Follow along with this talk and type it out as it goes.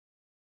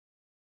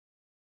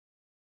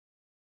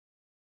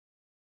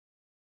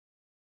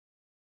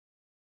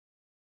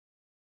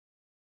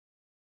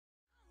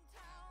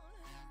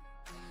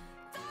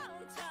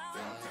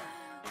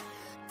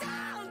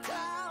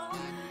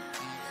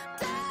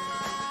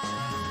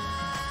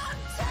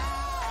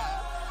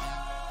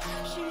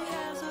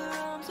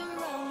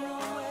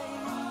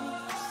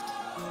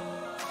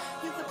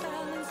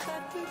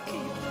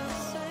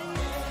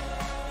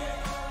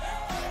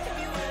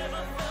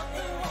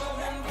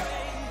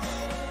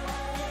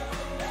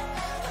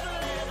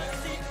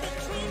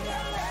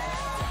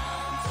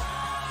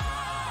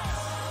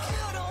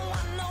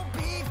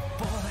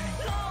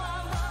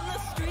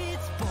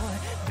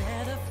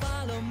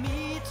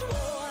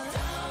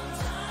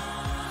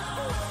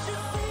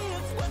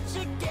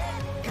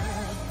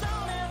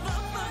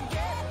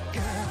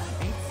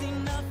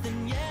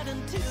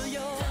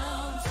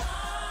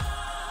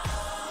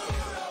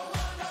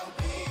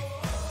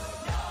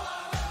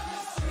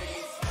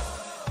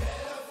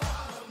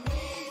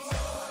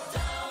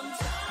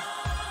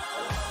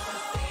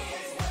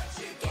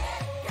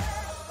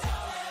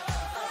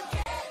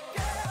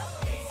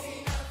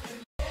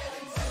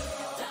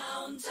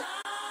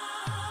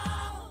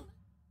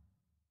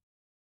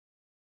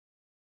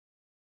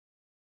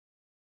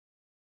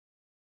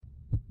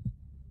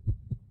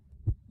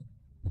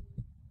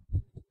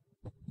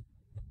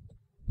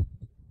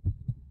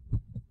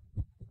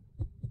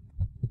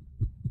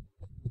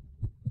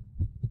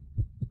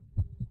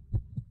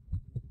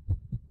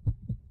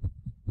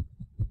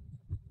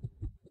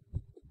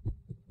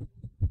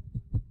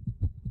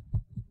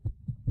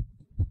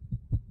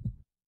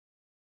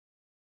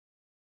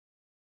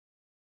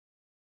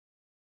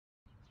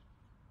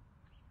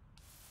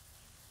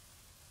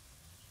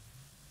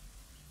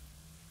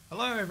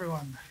Hello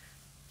everyone.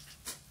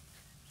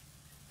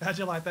 How'd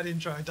you like that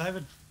intro,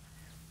 David?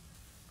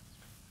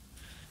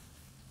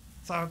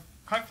 So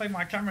hopefully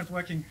my camera's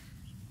working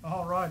the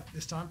whole ride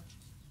this time.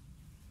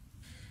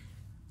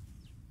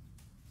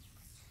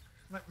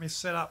 Let me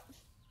set up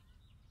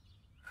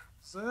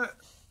Xert.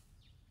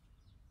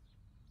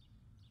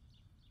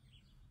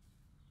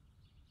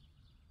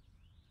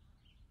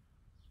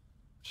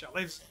 Shall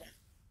leave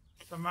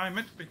the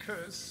moment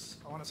because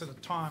I want to set a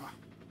timer.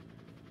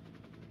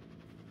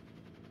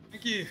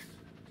 Thank you.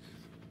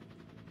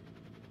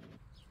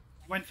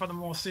 Went for the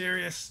more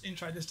serious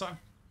intro this time.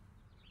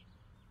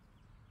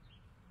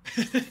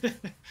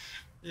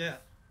 Yeah.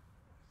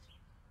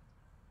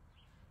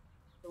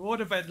 The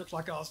waterbed looked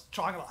like I was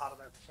trying a lot harder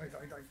there.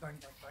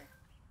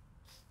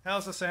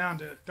 How's the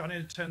sound? Do I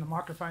need to turn the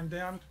microphone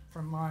down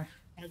from my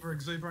over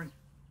exuberant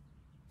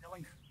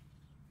yelling?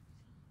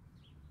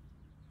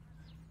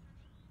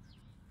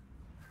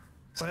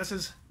 So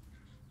it's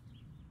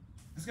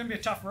going to be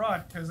a tough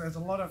ride because there's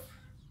a lot of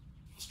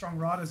strong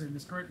riders in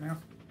this group now.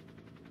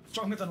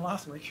 Stronger than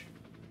last week.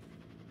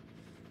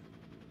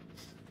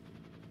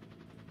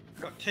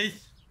 I've got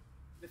Keith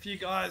and a few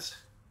guys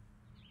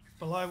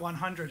below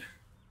 100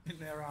 in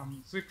their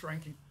Zwift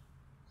ranking.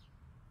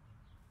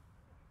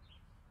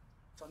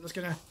 So I'm just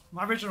going to...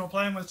 My original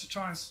plan was to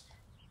try and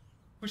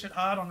push it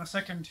hard on the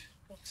second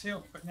box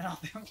hill, but now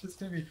I'm just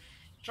going to be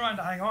trying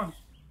to hang on.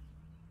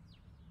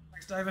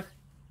 Thanks, David.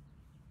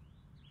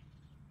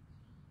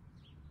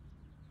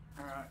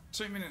 Alright,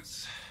 2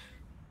 minutes.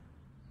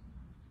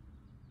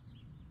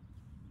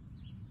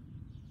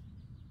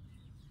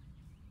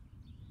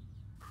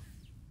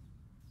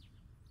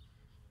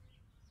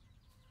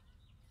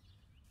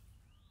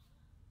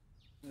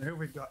 Who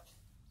we got?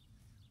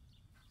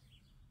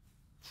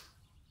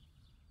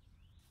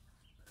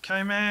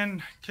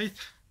 K-Man, Keith.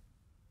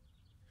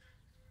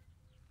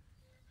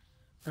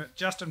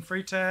 Justin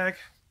Freetag.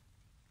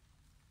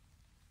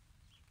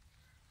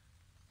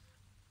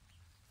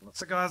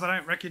 Lots of guys I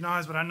don't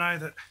recognise, but I know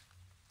that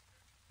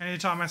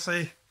anytime I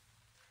see a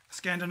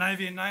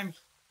Scandinavian name,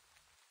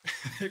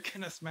 they're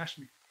going to smash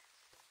me.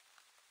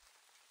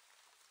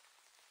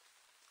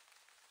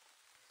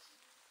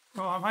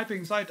 Well, I'm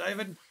hoping so,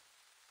 David.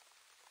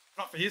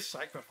 Not for his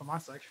sake, but for my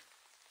sake.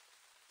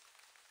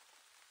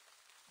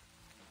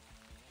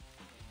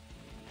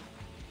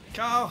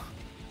 Carl!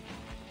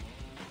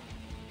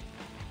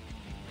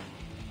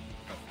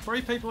 Got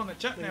 3 people in the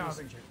chat now, I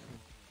think.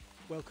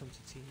 Welcome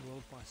to Team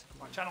World Bicycle.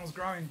 My channel's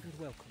growing. And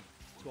welcome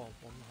to our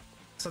one night.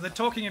 So they're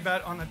talking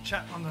about on the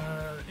chat, on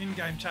the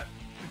in-game chat,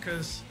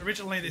 because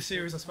originally this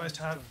series was supposed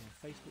to have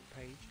Facebook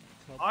page,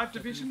 5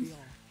 divisions,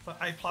 but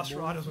A+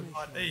 riders would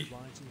ride E,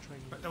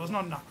 but there was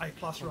not enough A+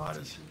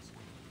 riders.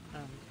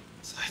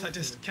 So they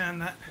just canned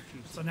that.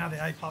 So now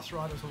the A+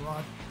 riders will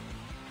ride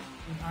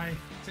in A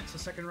since the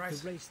second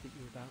race. The race that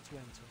you're about to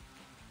enter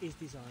is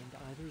designed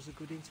either as a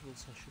good interval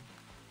session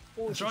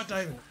or that's right,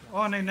 David.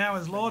 All I need now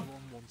is Lord.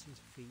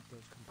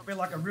 It'll be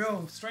like a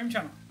real stream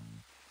channel.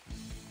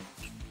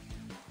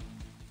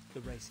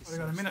 The race is we've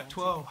got a minute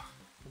 12.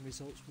 And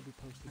results will be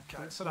posted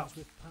okay, set up.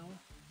 With power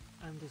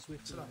and as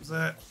with set up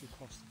Xert.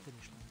 Across the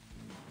finish line.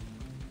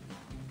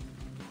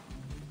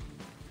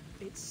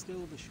 It's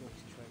still the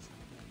shortest race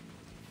out there.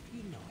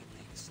 You know it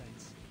makes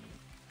sense.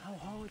 How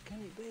hard can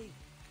it be?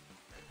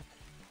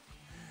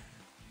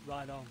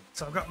 Right on.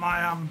 So I've got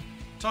my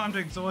time to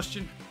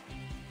exhaustion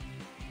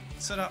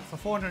set up for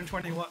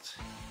 420 watts.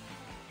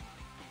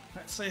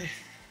 Let's see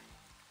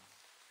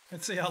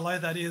how low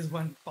that is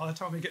when by the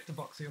time we get to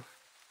Box Hill.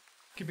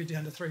 Could be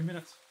down to 3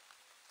 minutes.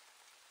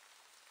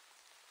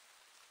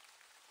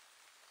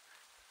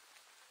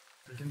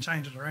 You can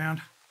change it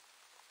around.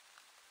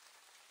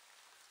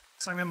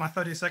 Same with my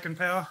 30-second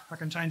power. I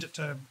can change it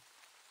to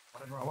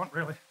whatever I want,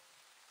 really.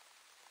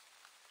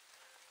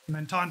 And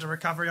then time to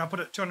recovery, I put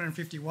it at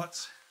 250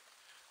 watts.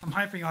 I'm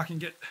hoping I can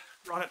get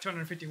right at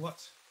 250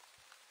 watts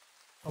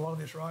a lot of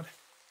this ride.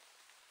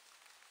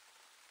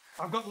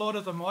 I've got Lord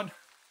of the mod.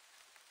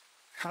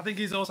 I think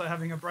he's also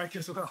having a break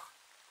as well.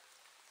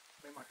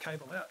 Move my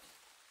cable out.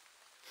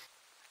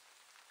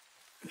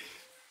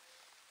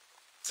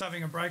 It's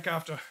having a break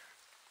after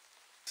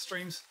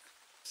stream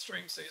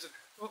season.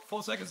 Oh,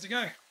 4 seconds to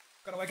go.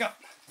 Gotta wake up.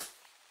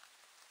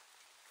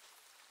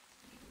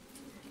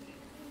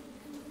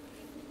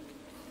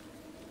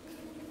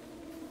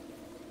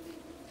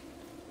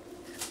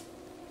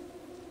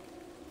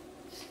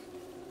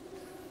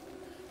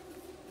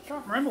 I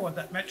can't remember what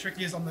that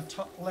metric is on the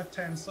top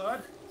left-hand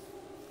side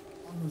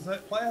on the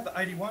Xert player, the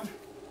 81.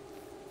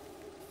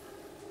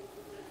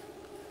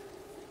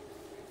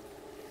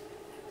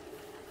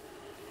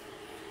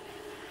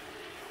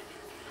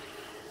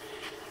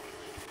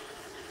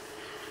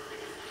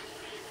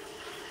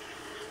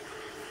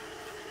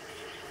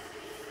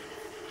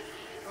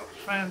 Oh,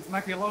 fans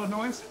making a lot of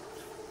noise.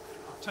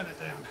 I'll turn it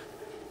down.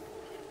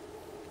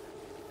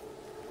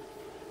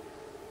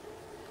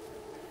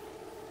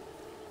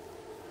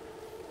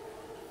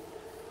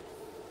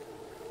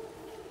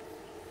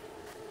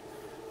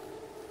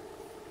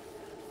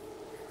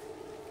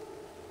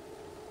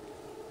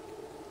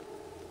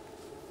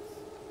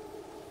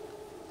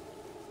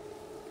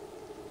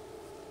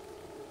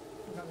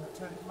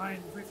 turn the main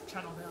drift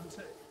channel down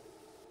too.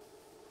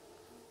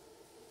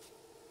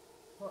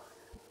 Well,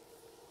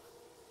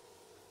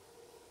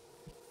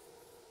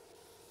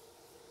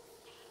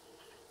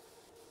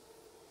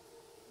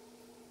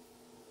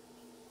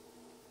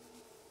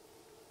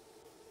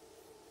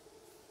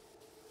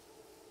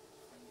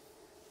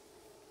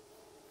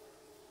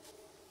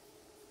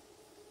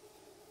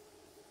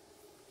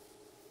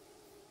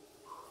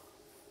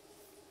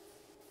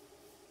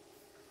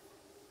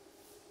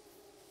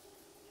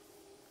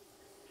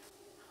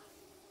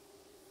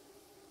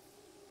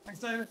 thanks,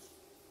 David.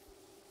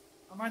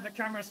 I made the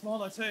camera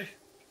smaller too,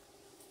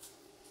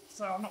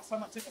 so I'm not so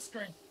much at the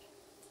screen.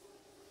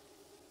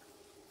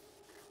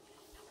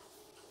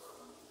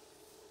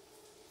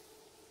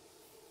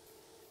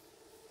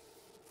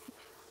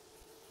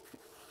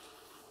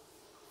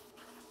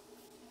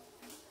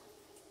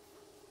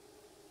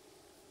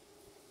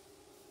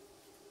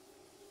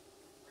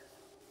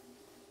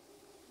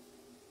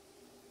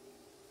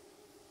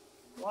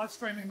 Live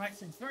streaming makes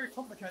things very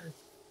complicated.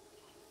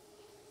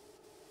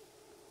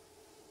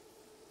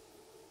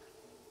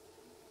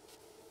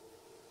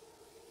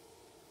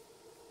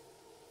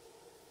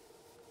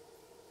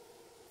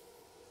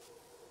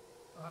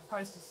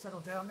 Pace has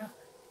settled down now.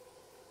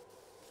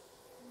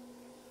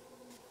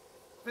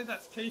 I think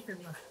that's Keith in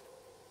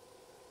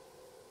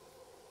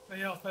the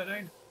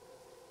BL13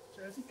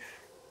 jersey.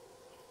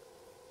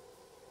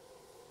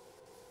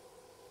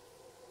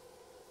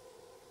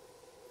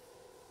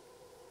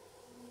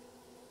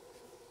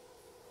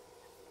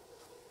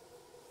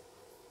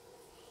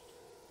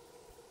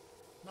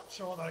 Not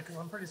sure though, because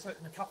I'm pretty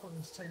certain a couple of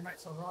his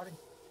teammates are riding.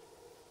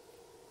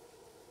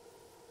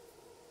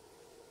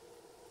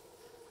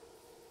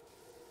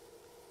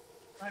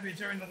 Maybe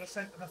during the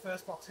descent to the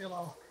first box hill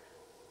I'll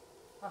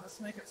have a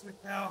sneak at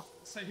with power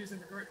and see who's in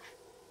the group.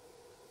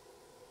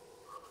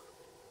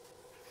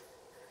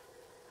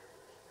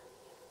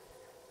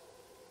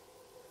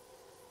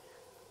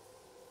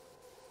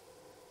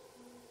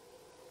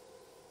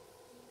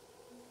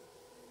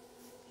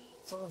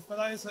 So for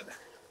those that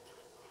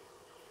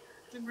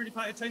didn't really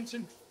pay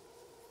attention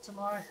to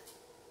my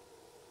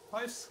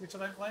posts, which I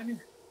don't blame you,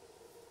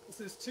 this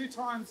is 2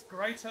 times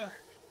Greater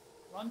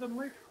London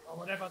Loop, or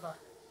whatever the...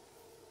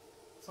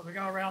 So we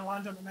go around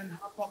London and then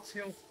up Box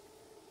Hill, and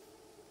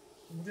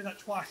we'll do that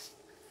twice.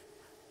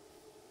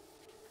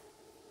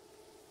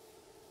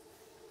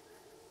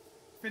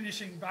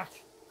 Finishing back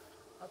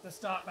at the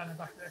start banner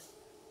back there.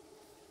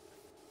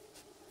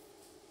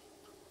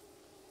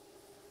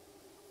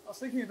 I was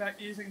thinking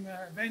about using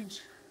the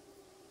Avenge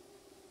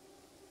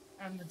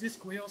and the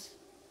disc wheels,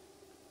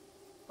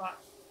 but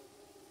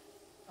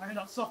I ended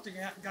up softing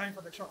out and going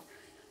for the chop.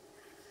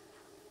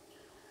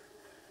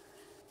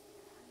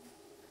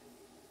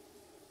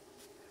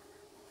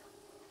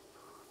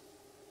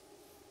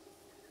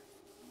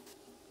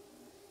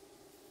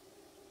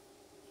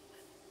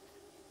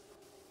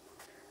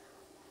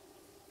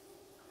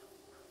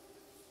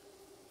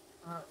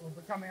 We'll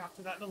be coming up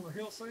to that little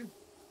hill soon,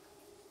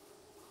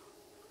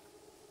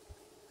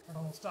 and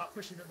I'll start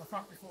pushing at the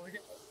front before we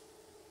get there.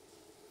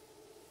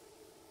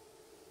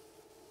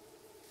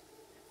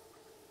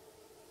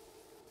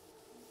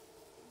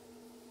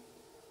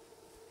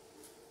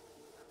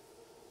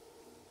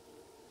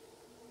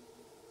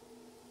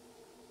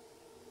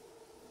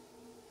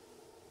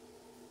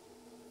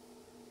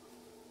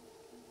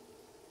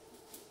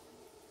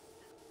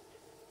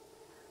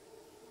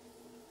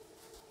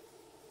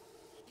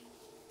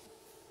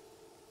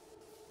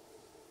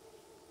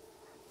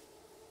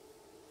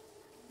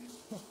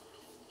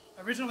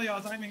 Originally I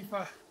was aiming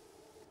for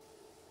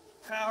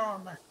power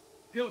on the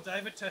hill,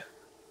 David, to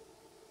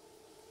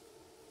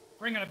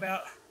bring in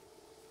about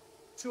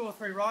 2 or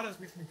 3 riders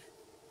with me.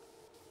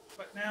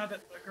 But now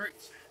that the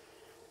group's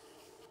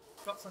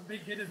got some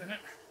big hitters in it,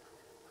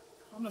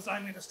 I'm just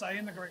aiming to stay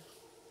in the group.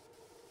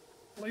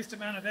 Least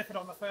amount of effort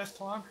on the first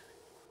time,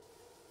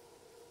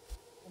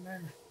 and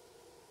then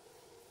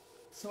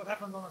see what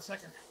happens on the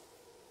second.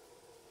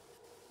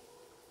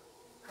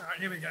 Alright,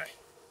 here we go.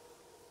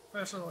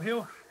 First little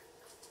hill.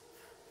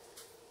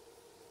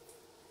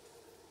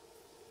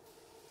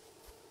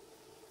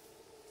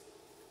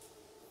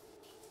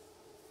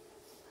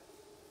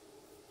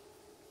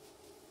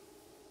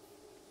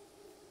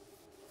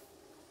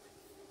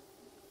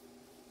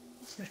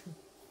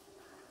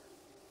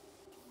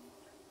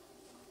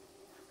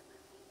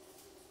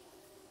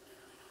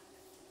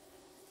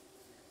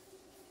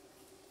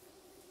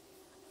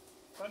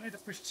 Don't need to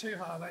push too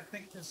hard, I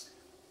think, because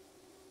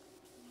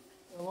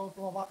we'll all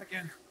blow up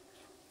again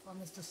on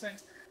this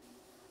descent.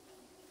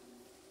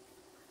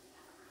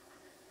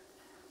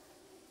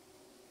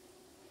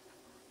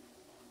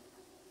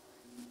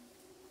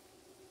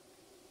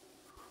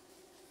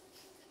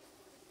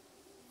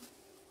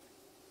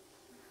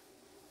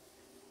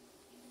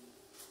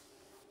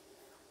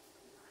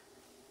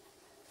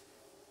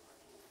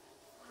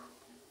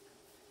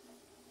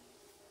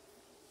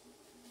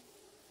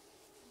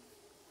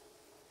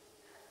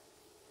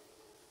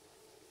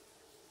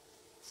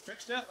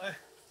 Stretched out there.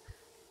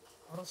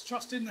 I'll just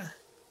trust in the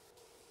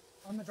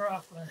on the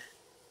draft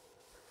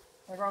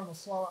they run a little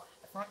slower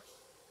at the front.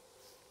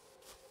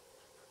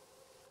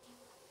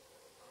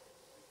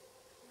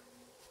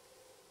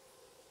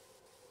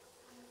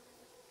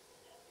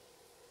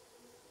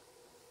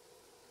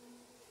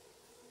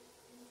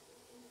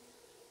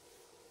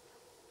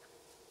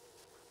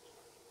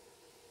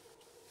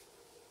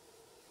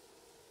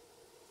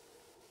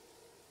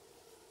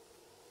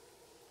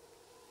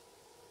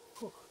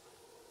 Cool.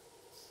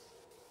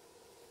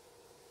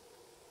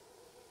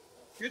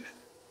 Good.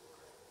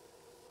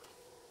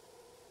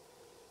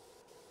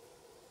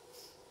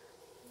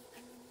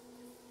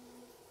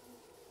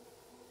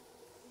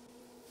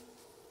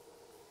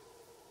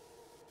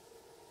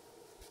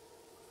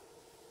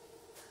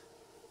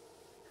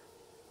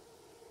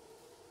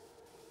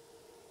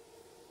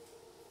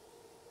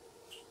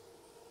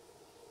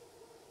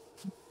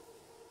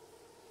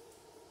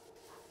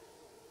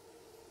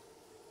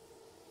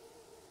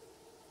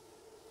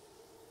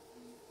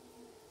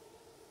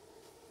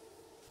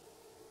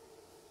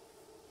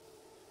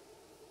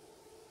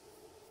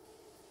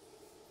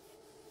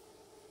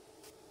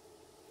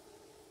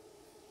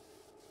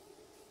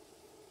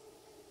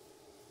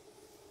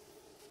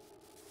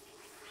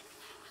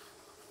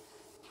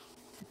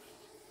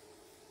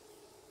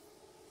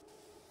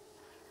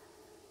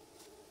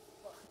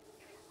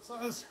 So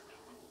I was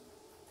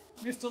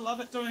Mr.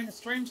 Lovett doing a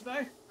stream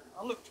today.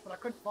 I looked, but I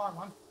couldn't find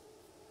one.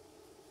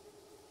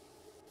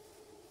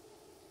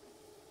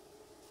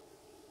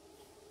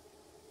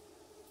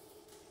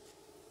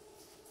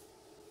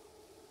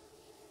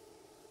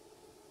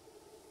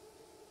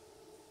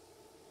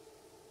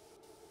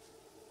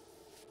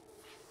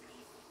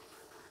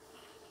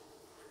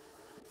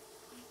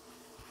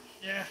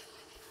 Yeah.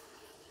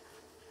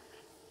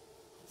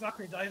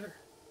 Exactly, David.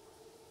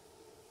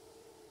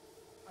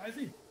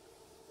 Crazy.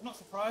 I'm not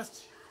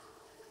surprised.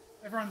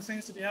 Everyone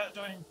seems to be out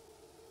doing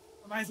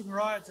amazing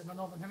rides in the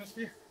Northern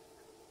Hemisphere.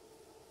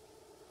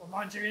 Well,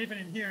 mind you, even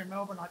in here in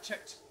Melbourne, I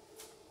checked.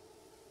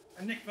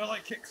 And Nick Velo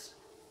kicks.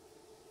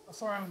 I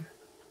saw him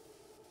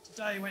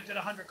today. He went did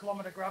a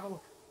 100-kilometre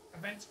gravel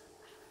event.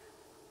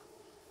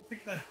 I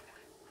think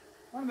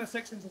one of the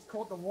sections is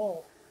called the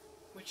Wall,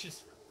 which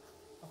is,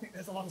 I think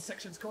there's a lot of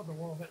sections called the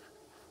Wall, but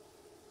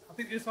I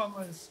think this one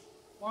was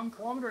 1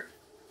 kilometre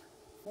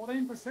at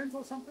 14%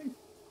 or something.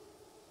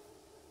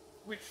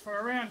 Which for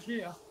around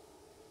here,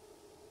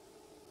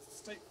 it's a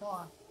steep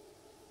climb.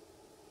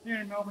 Here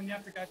in Melbourne, you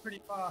have to go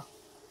pretty far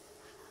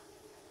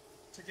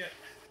to get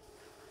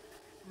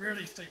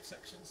really steep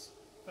sections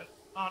that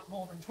aren't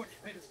more than 20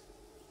 metres.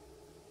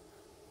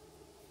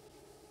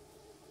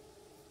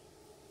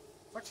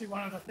 It's actually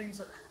one of the things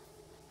that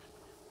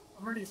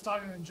I'm really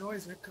starting to enjoy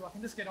is because I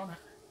can just get on it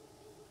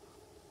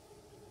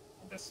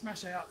and just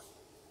smash out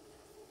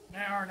an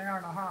hour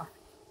and a half.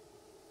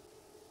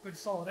 Good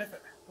solid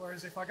effort.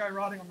 Whereas if I go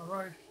riding on the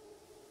road,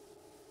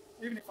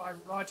 even if I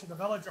ride to the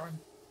velodrome,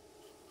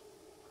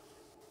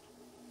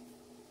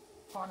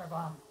 kind of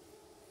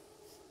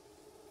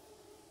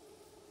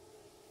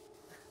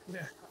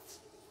yeah,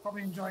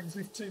 probably enjoying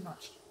Zwift too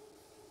much.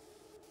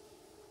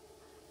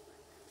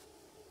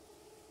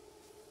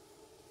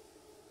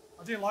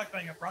 I do like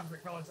being at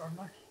Brunswick Velodrome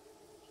though.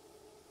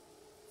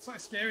 It's so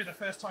scary the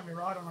first time you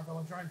ride on a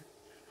velodrome.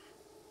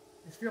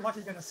 You feel like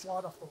you're going to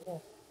slide off the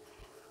wall.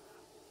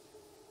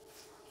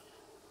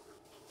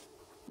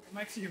 It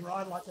makes you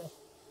ride like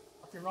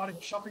you're riding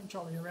a shopping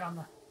trolley around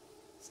the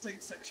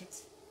steep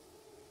sections.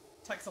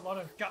 It takes a lot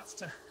of guts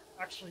to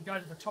actually go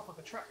to the top of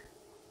the track.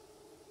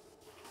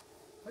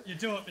 But you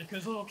do it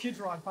because little kids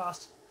ride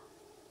past,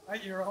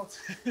 8-year-olds,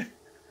 go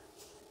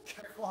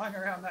flying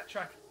around that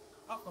track,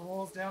 up the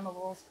walls, down the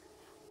walls,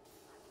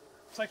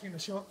 taking the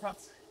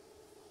shortcuts.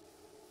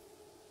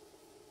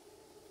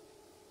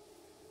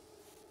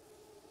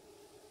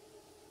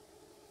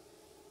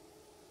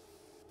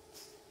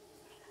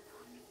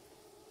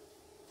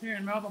 Here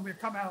in Melbourne, we've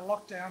come out of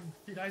lockdown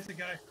a few days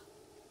ago.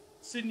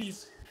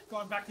 Sydney's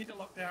gone back into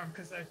lockdown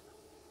because they've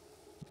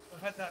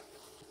had that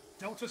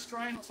Delta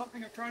strain or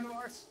something of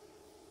coronavirus.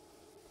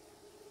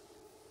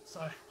 So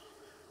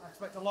I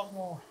expect a lot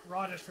more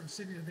riders from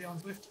Sydney to be on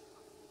Zwift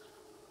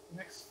the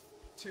next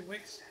 2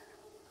 weeks.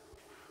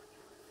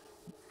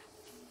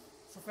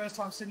 It's the first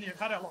time Sydney have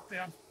had a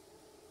lockdown.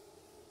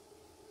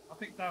 I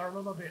think they were a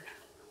little bit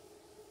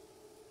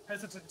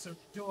hesitant to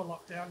do a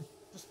lockdown,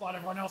 despite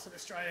everyone else in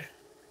Australia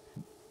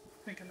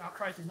thinking they're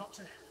crazy not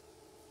to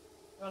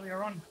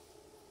earlier on.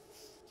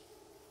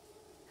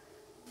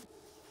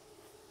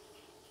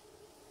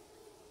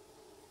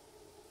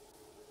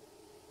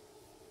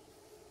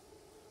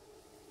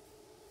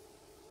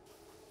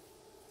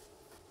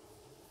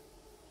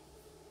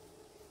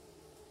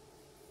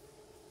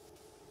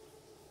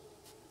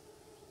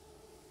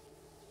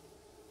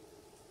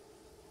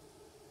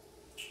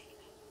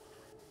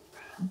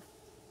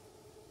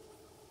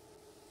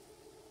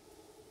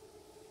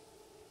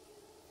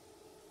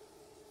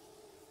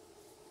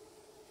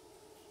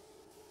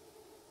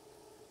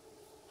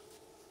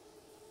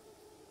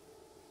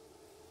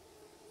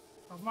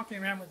 I was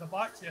mucking around with the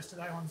bikes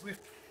yesterday on Zwift.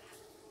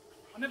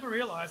 I never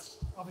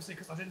realised, obviously,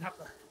 because I didn't have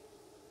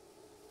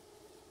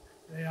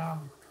the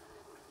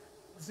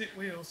zip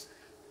wheels.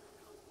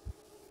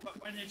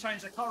 But when you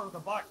change the colour of the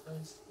bike,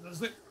 the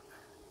zip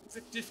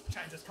disc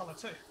changes colour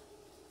too.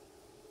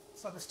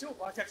 So the steel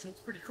bike actually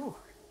looks pretty cool.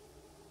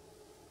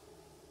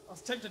 I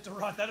was tempted to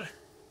ride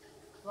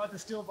the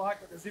steel bike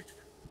with the zip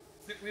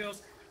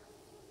wheels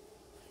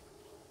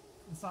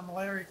and some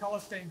Larry colour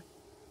scheme.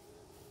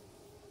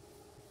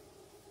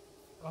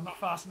 But I'm not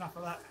fast enough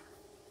for that.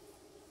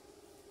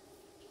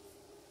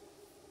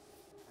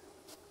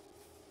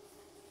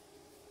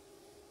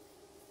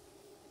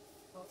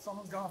 Well,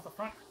 someone's gone off the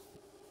front.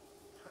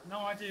 Got no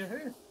idea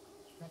who.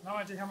 Got no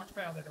idea how much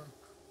power they're doing.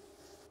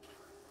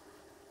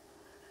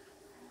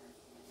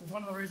 This is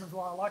one of the reasons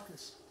why I like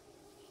this.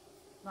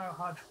 No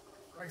HUD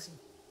racing.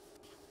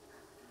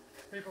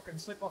 People can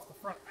slip off the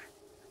front.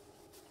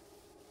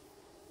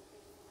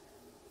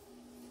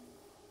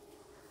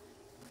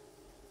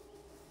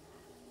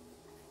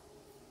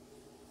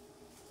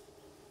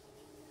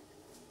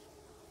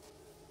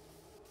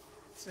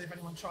 See if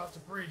anyone tries to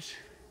breach.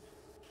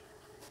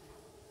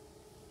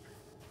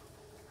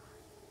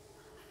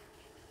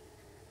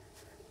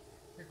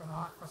 Keep an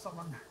eye for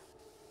someone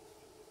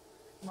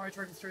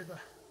motoring through the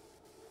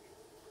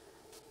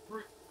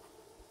route.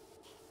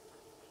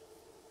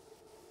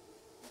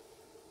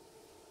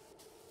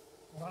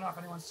 I don't know if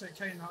anyone's too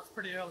keen though, it's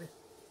pretty early.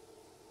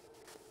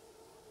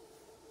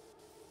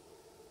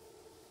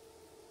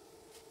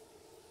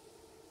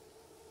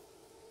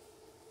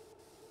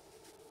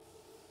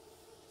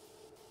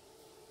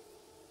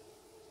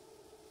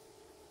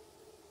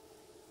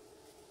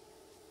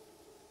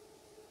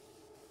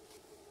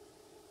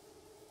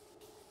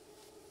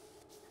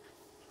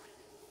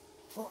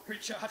 Oh,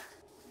 Richard.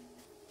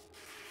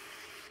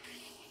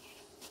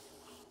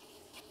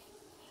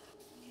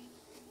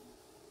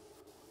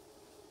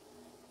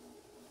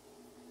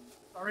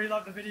 I really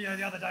loved the video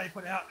the other day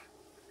put out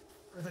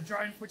with the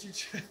drone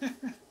footage.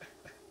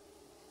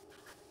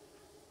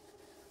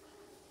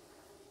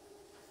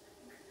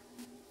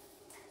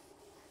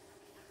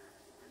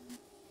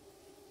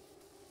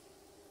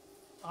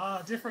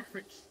 Different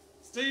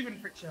Stephen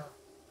Pritchard.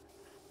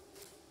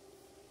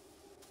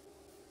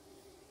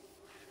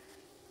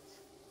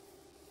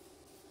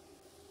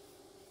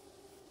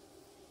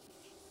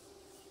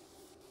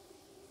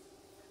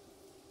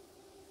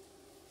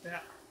 Yeah.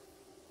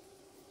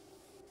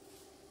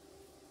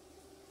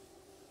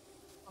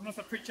 I'm not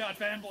a Pritchard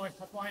fanboy,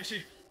 that's my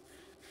issue.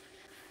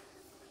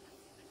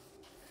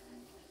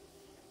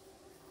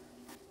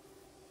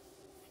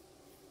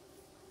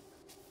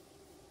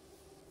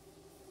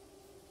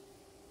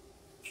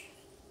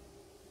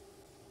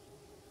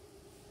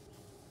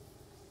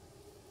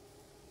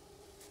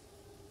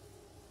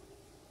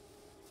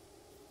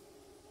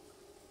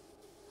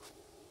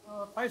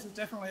 The pace has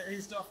definitely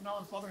eased off, no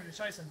one's bothering to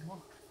chase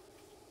anymore.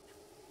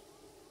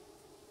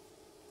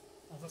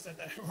 As I said,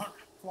 everyone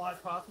flies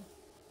past me.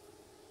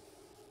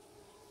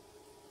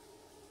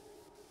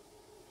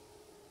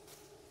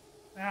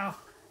 Now,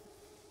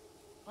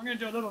 I'm going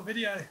to do a little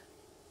video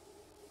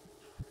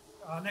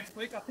next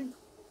week, I think.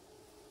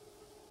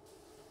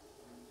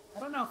 I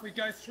don't know if we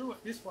go through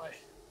it this way,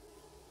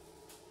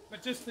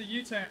 but just the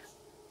U-turn.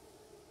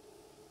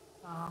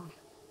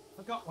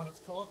 Forgot what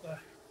it's called, I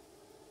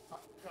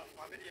forgot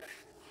my video.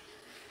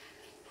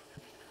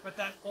 But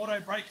that auto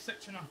brake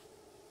section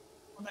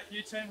on that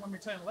U-turn when we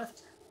turn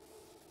left.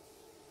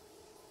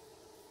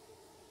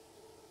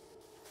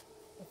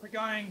 If we're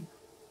going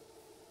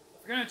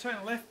to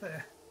turn left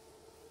there,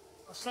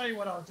 I'll show you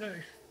what I'll do.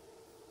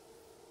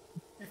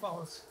 If I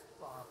was,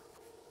 I'll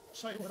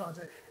show you what I'll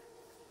do.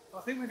 I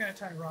think we're going to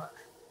turn right.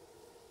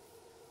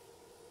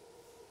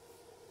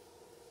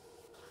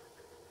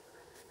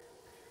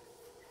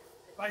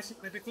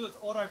 Basically, because it's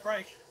auto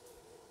brake,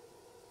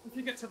 if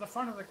you get to the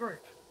front of the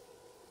group,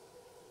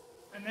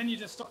 and then you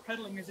just stop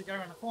pedaling as you go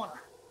around the corner,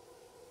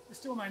 you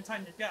still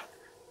maintain your gap.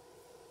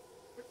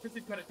 Because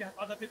you've got a gap,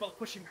 other people are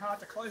pushing hard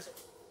to close it,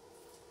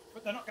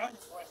 but they're not going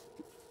this way.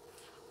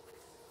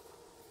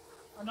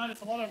 I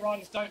notice a lot of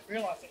riders don't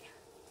realise it.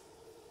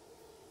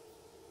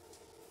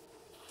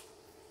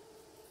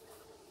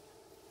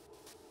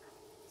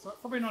 So it's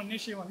probably not an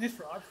issue on this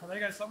ride. Oh, there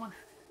goes someone.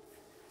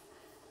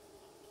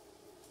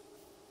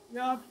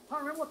 Yeah, I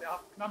can't remember what the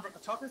number at the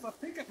top is. I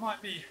think it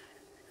might be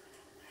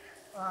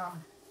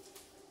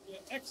your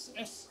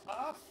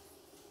XSR,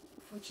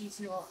 which is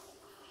your...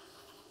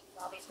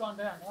 but it's gone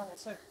down now,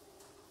 let's see.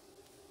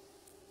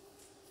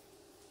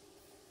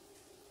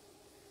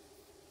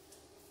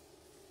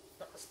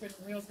 Got the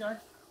spinning wheels going.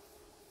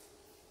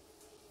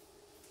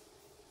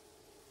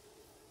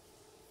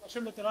 I should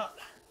have looked it up.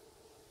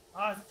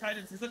 It's a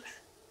cadence, is it?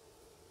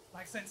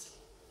 Makes sense.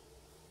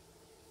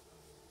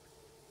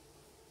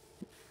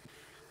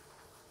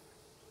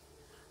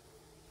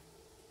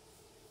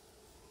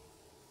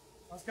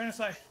 I was going to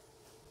say,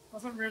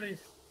 doesn't really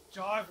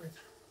jive with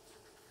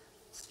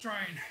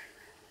strain.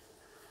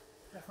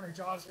 Definitely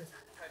jives with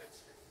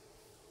cadence.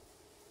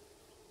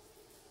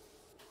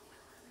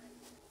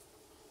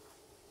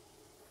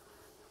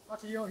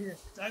 Lucky you're here,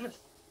 David.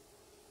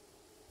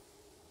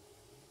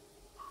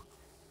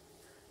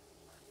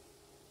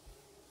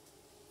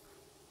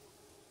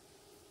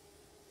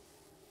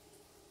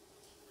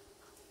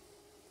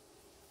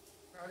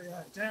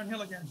 Rightio,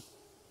 downhill again.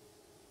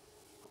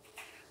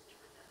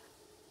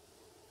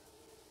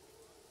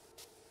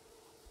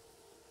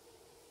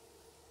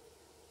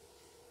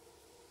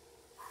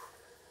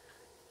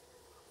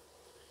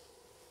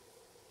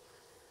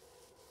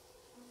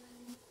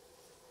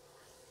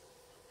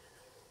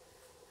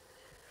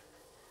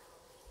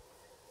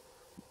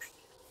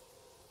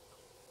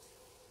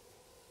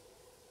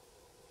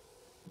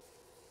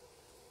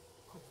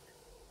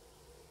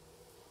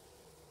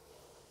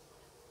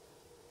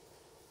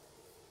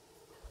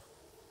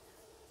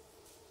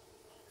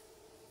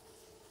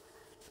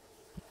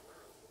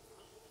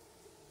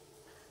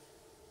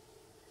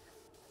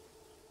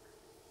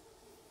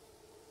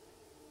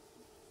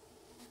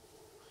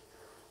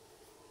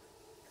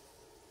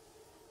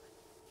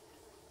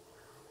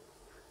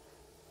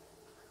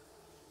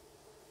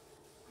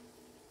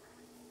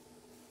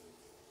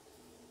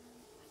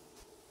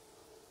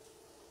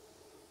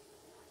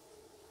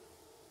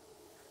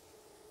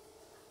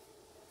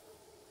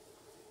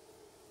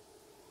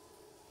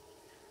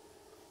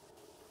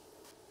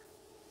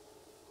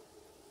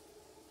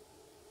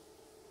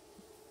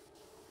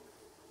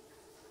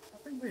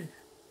 I think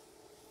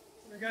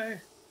we go,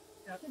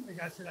 yeah, I think we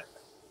go through that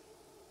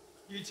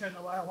U-turn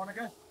the way I want to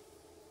go.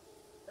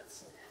 Let's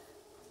see.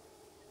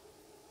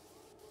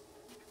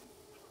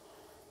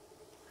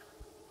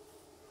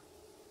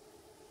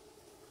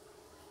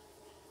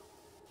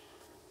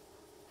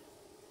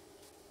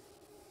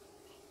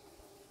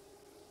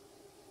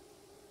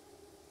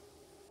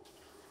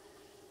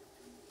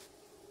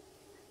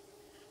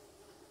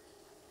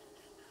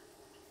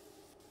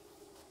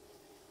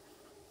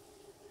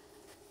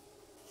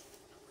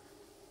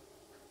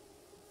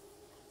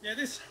 Yeah,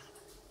 this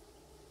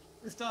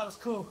data's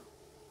cool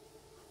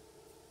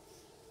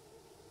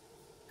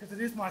because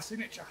it is my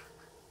signature.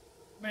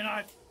 I mean,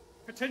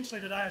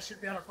 potentially today I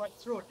should be able to break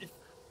through it if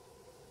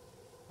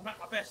I'm at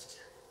my best,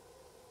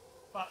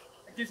 but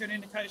it gives you an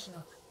indication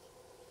of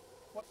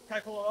what you're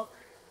capable of.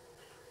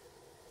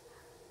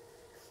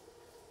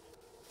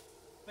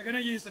 They're going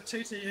to use the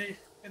TTE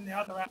in the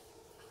other app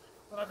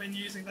that I've been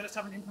using. They just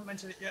haven't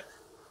implemented it yet.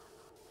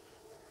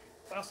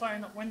 They're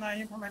saying that when they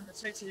implement the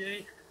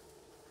TTE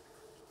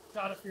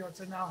data fields,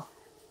 and they'll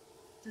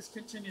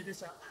discontinue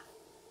this app.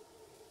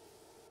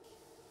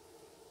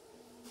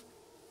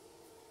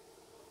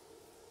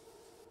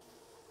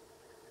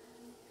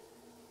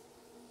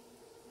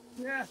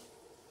 Yeah,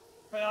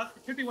 but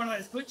it could be one of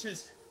those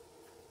glitches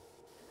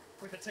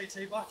with the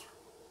TT bike.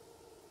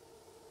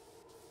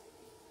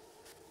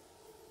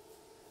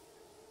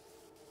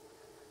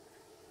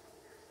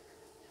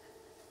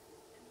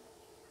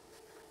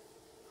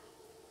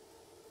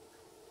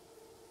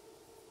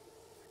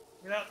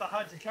 Without the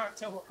HUD, you can't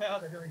tell what power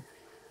they're doing.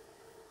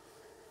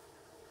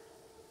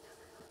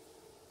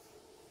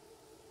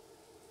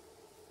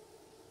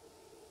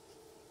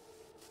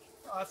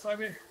 So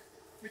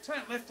we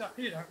turn left up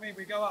here, don't we?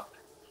 We go up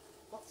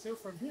Box Hill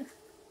from here.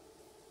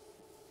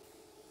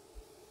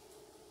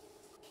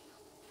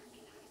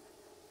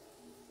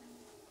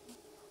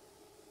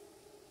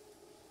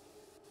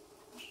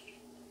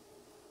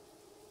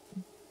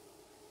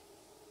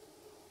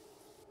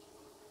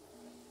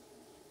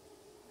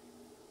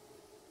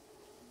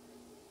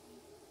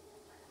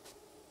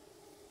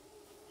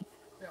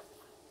 Yep.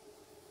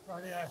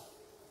 Right, yeah.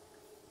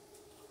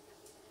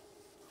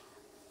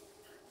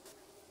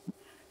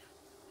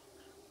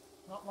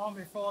 Not long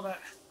before that,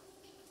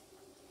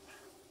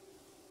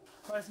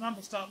 those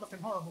numbers start looking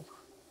horrible.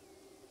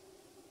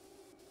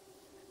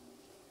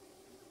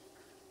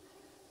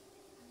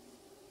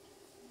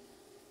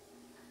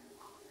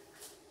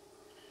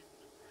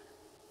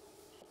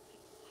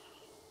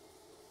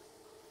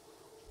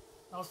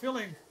 I was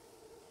feeling,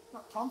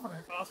 not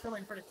confident, but I was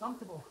feeling pretty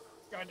comfortable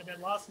going to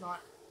bed last night.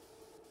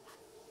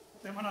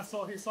 But then when I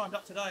saw who signed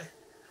up today,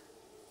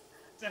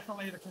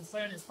 definitely the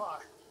concern is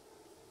high.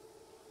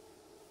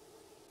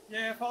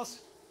 Yeah, if I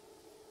was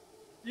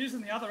using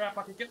the other app,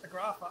 I could get the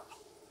graph up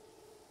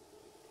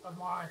of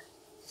my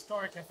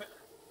historic effort,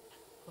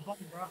 the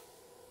bottom graph.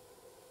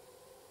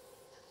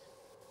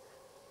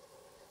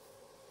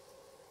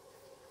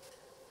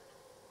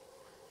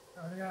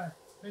 There we go.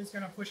 Who's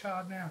going to push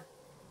hard now?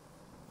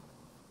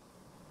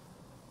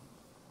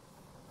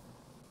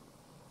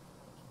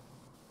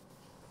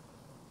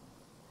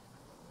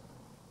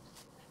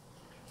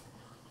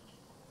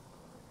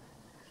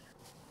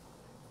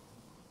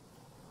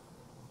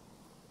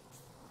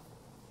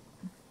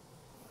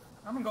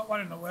 I haven't got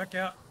one in the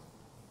workout.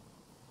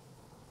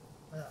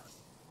 Yeah.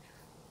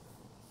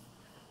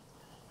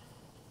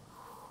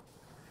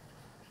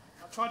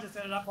 I tried to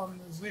set it up on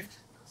the Zwift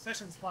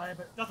Sessions player,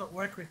 but it doesn't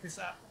work with this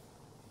app.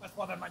 That's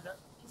why they made that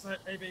Xert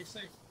ABC.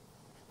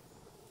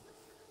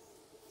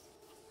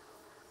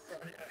 There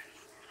we go.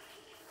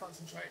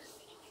 Concentrate.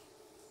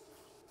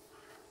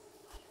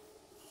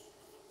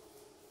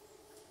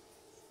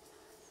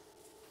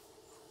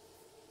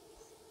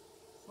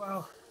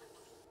 Well,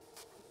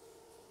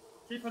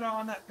 keep an eye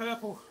on that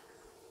purple.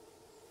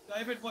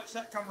 David, watch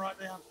that come right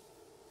down.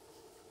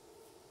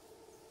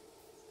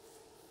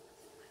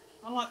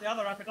 Unlike the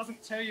other app, it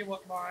doesn't tell you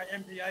what my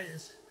MPA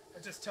is.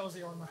 It just tells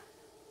you on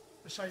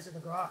the shows you the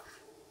graph.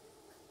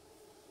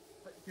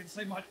 But you can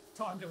see my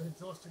time to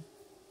exhaustion.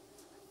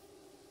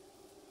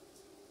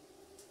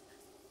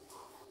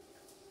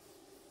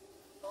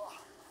 Oh,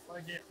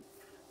 again.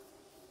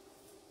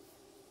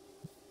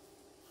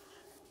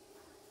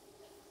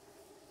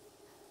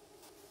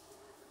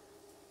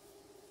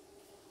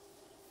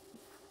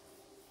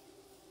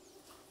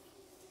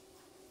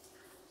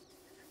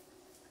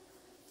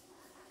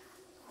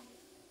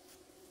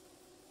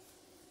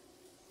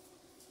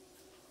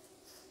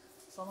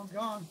 Someone's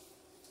gone.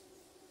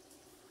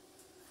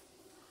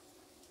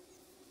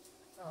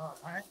 Oh,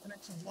 my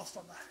connection's lost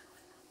on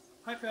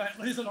the. Hopefully I don't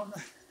lose it on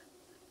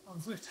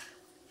Zwift.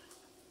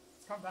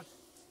 Come back.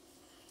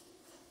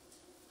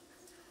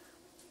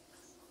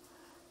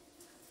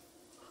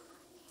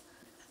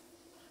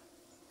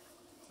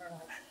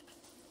 Alright.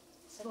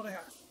 Settle down.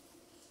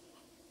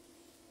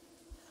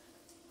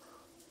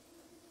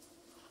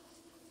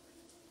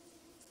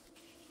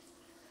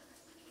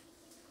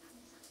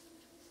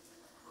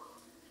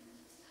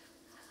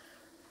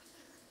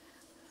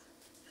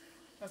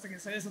 As you can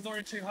see, this is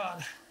already too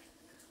hard.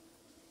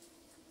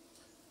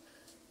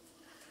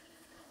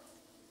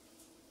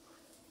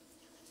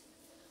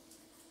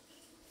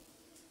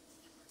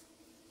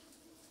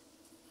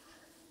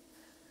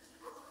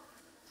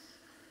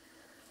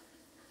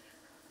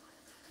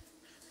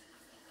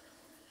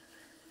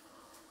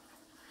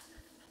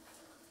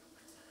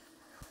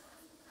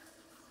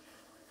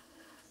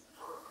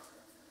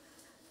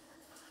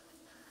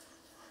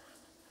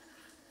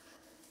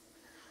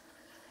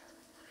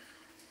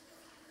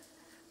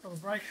 Little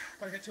break,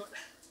 gotta get to it.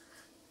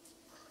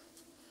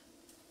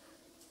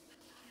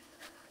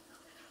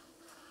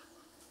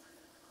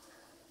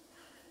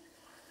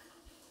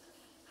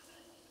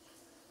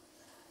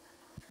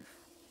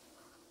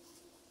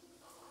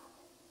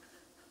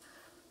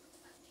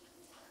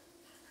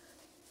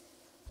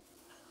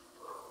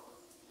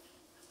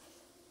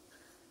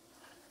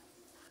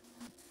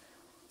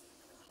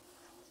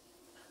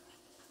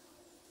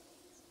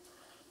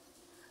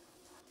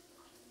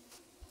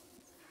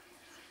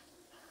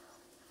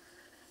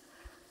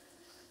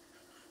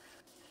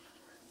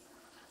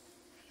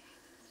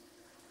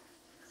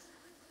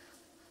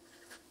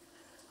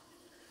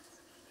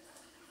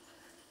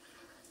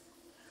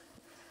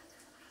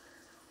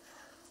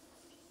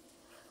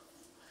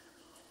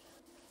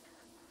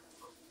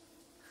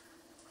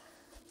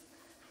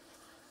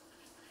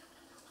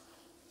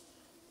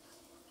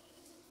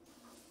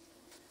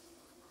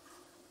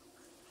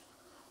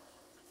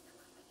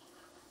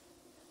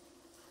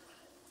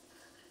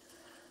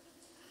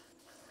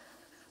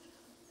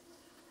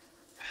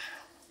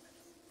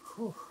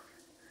 Whew.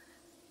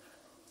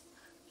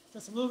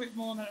 Just a little bit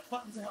more and then it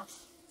flattens out.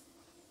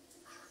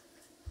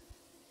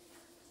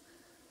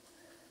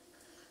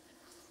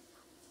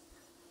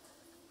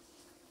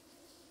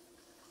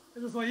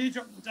 This is where you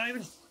dropped the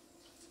David.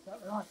 That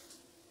right.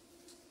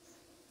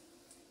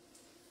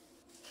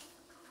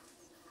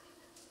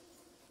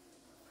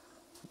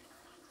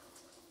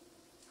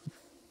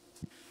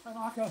 And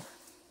Marco.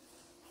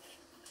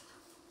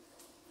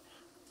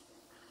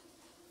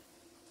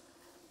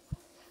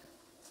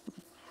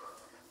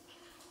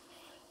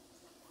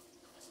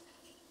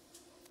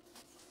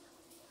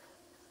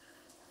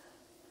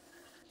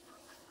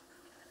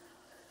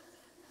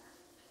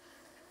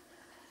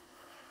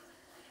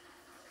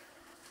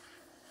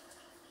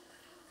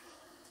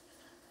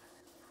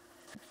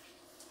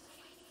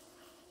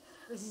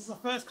 This is the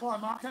first climb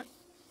marker.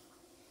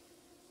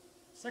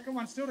 Second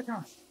one still to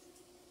come.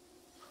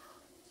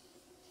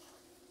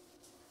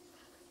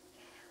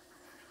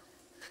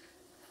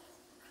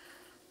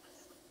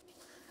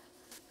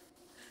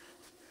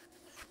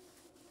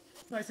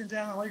 Facing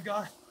down the lead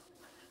guy.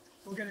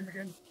 We'll get him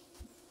again.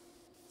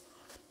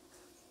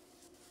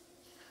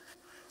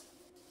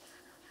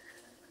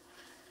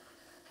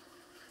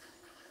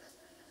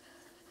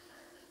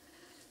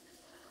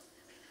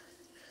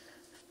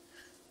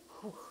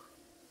 Whew.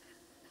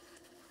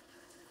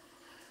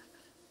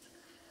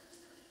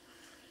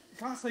 You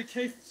can't see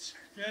Keith's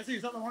jersey,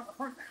 is that the one at the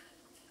front?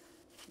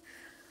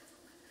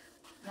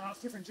 No, it's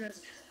a different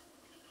jersey.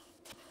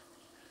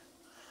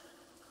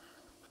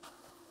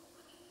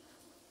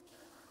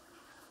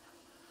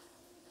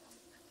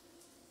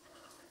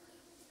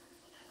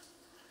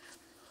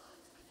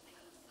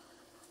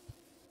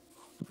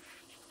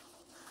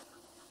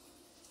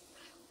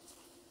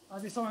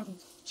 Maybe someone can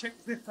check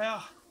this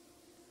power.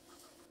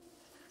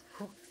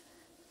 Cool.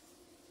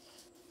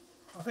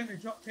 I think we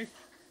dropped Keith.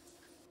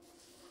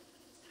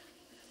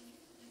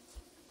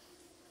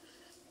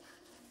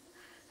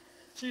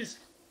 Cheers.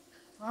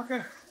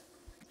 Marco.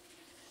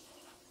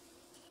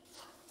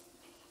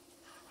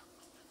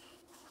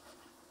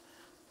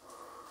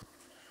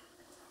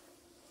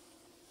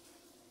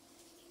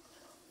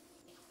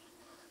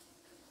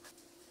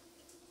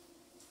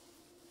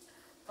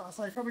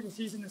 So probably just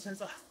using this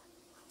as a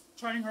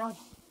training rod.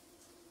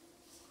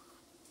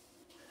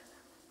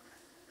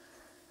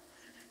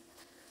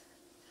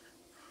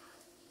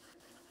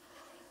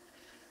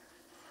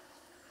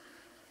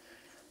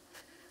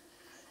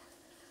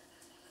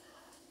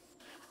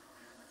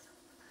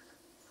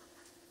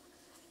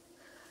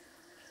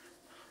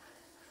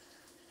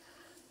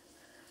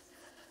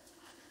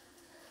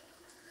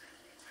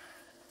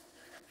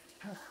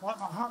 Like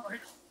my heart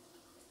rate.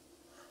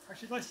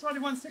 Actually, they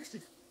started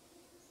 160.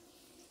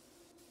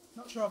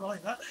 Not sure I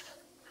believe that.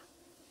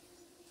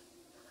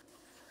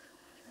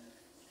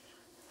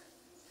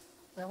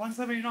 They're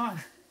 179.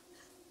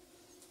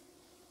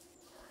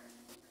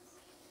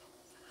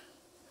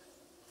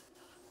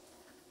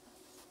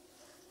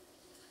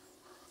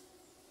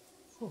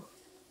 Whew.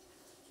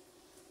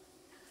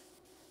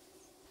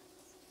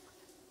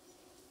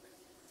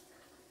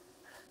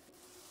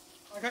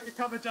 I got you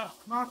covered,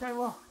 Marco.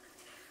 Well,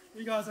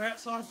 you guys are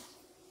outside.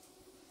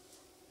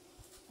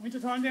 Winter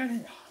time down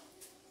here.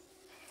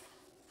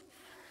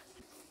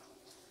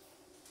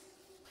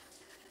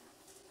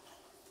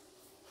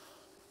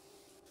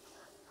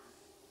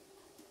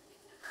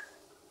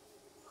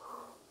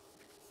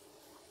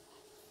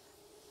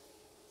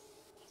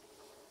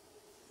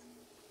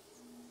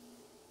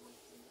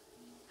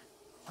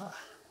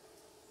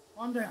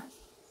 One down.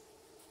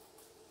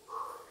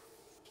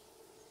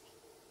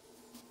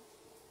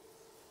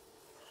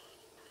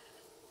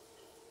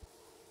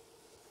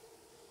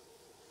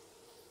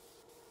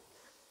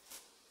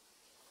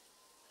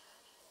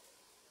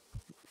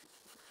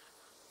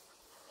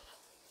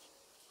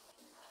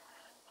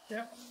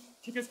 Yep,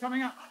 kicker's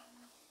coming up.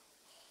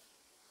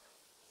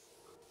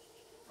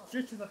 I'll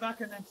drift to the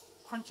back and then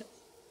punch it.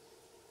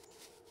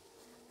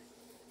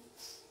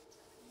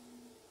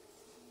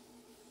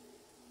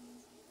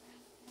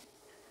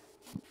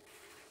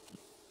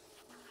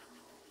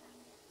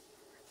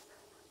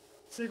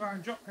 See if I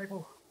can drop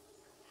people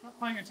not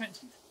paying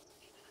attention.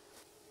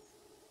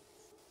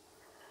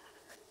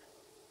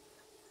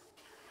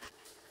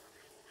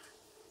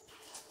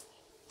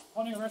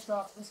 Plenty of rest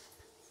after this.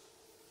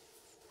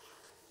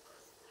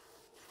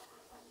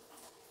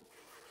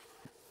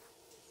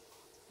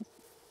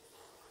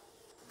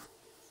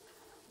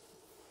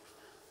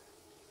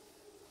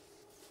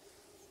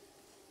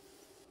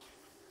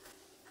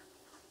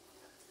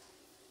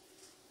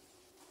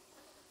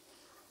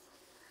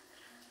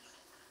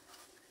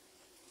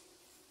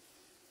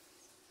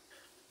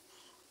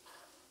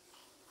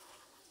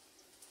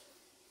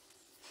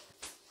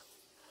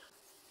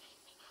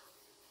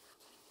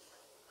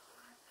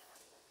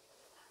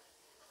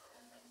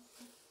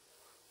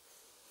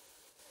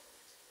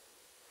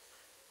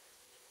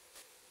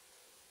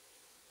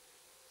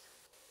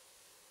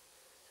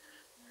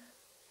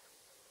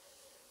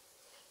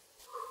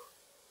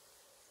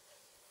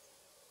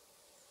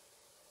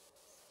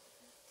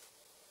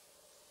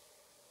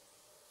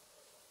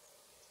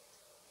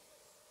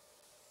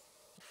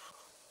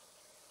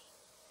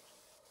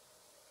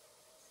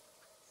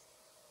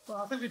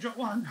 Well, I think we dropped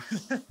one.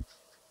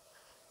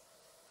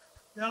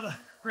 The other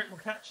brick will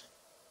catch.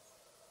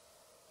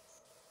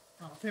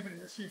 I'll keep it in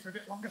this view for a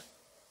bit longer.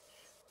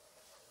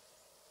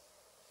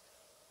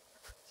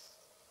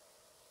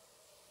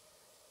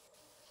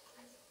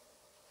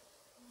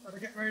 So to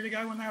get ready to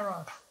go when they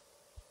arrive.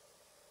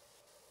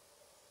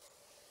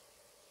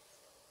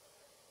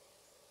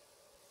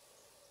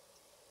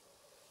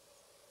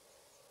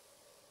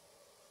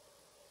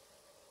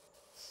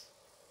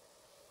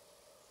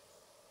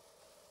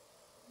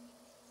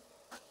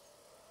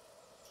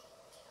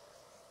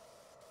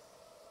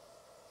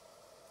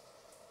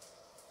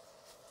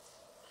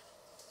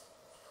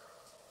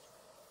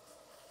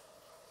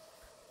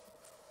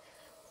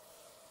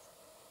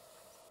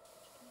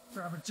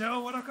 Grab a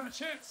gel when I've got a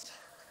chance.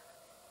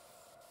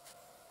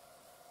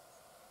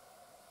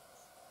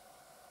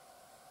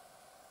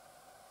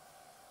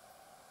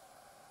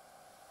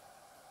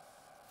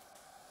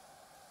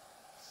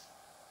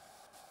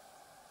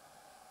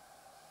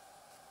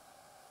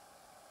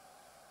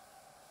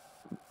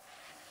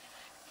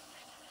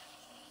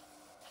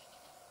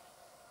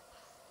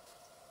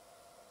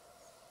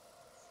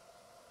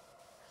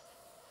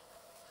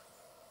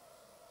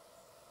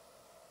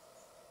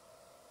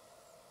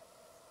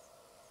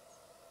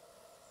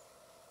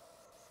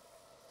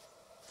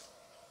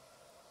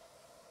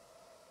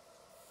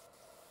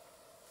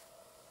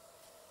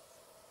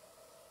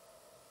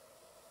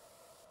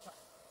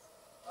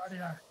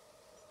 Rightio.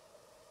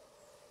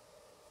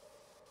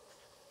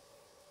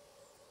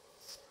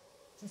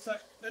 Just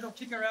that little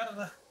kicker out of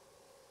the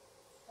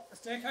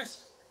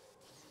staircase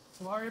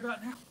to worry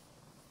about now.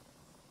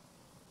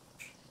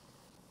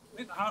 I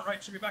think the heart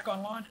rate should be back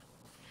online.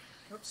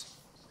 Oops.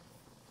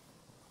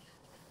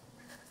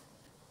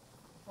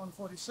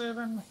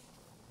 147.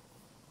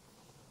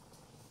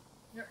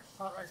 Yep,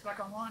 heart rate's back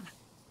online.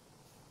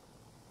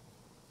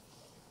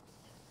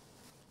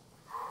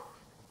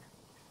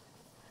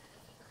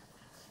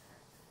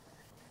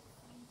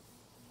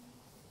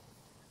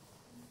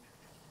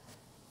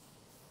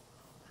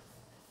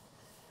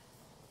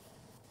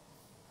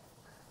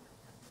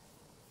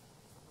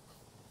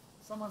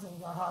 Someone's going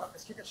to go hard up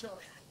this kicker surely.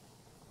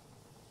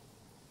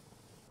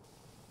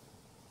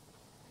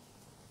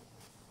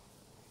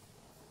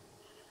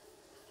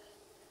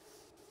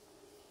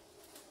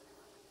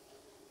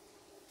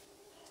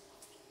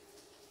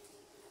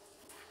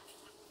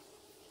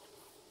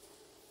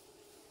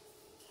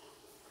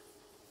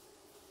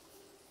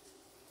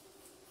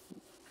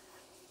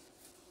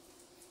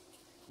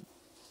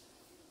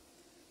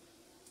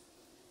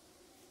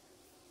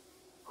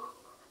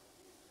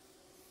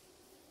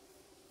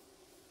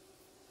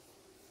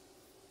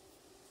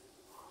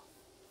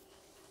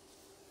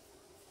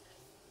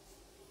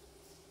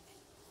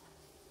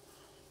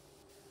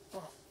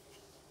 Oh,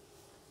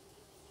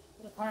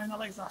 bit of pain in the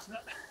legs after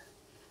that.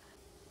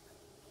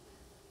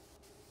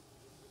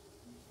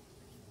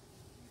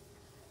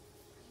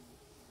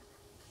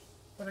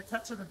 Better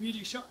capture the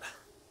beauty shot.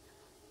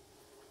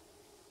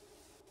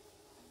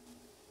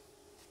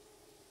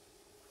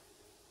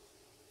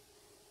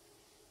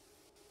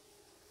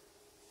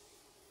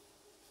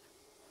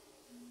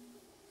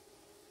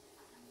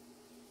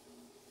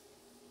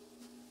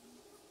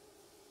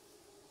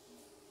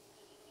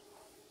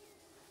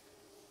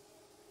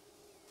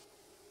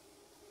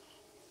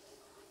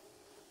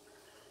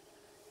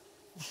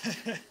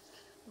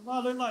 It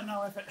might look like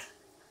no effort,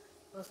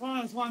 but it's one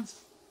of those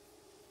ones,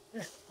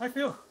 yeah, I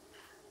feel,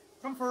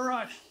 come for a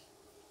ride.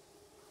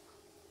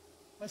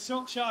 Those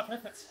short, sharp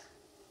efforts,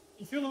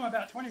 you feel them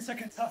about 20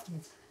 seconds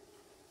afterwards.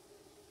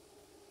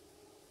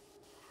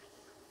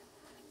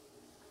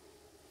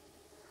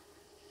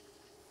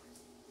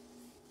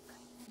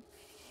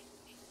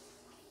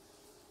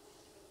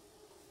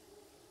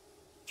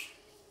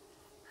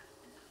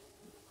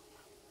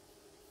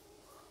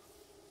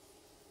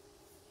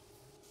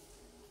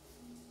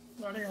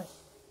 Right here.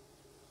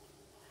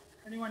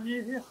 Anyone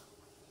new here?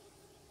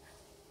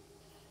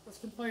 Just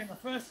completing the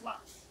first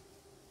lap.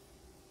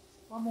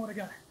 One more to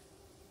go.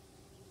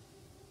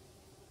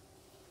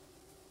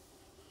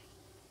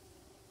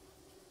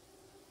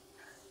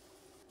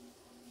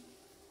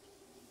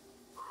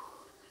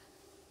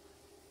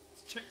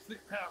 Let's check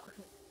flip power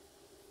quickly.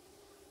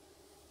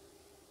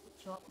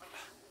 Try it.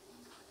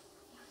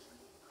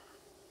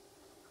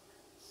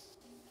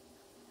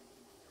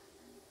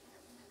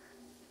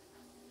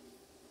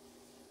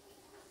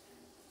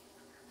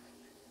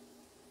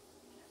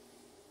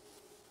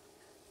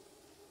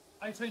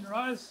 18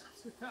 rows,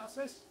 Swift Power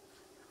says.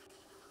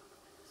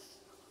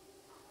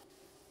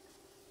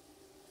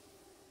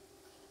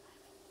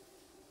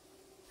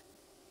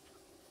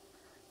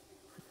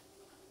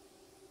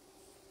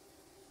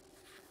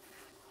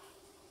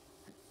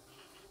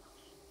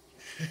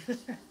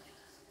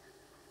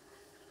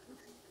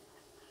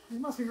 You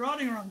must be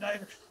riding wrong,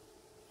 David.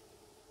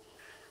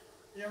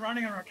 You're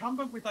running a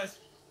recumbent with those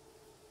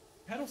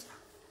pedals.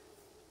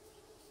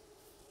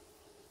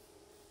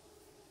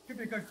 Could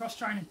be good cross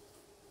training.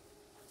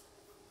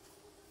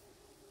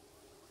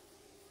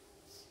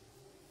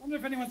 I wonder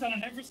if anyone's done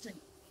an Everesting.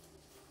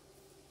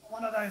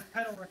 One of those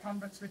pedal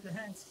recumbents with your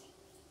hands.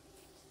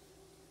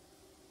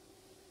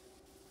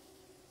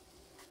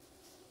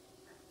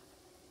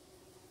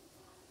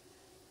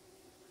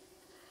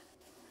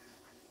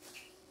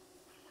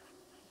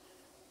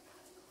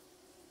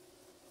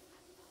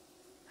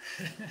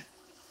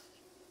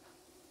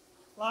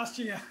 Last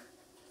year,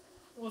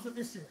 or was it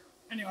this year?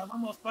 Anyway,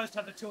 I'm not supposed to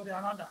have the tour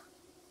down under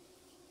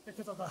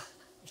because of the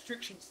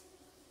restrictions.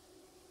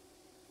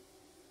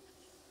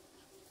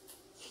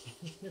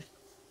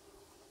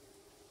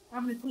 How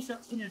many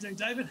push-ups can you do,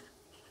 David?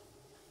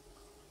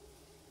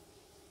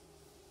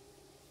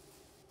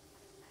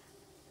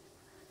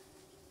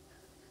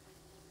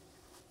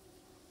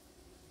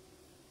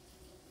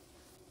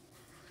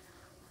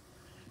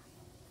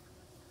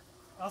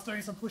 I was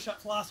doing some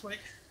push-ups last week.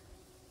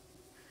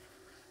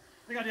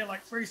 I think I did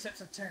like 3 sets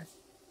of 10.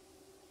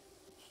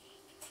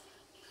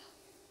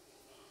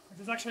 Which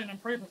is actually an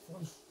improvement for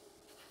me.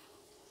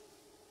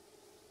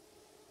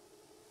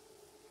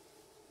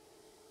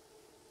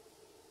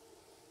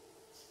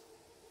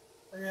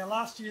 So yeah,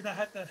 last year they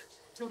had the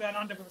Till Down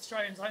Under with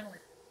Australians only.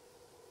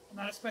 And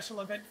they had a special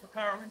event for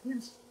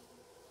Paralympians.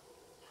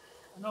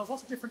 And there was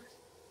lots of different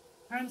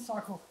hand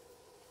cycle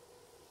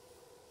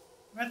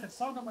methods.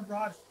 Some of them would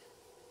ride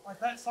like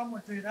that, some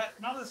would do that,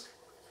 and others,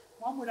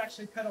 one would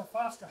actually pedal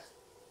faster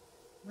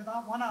with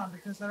one arm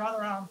because their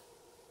other arm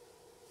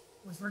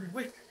was really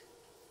weak.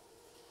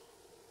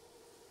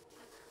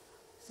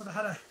 So they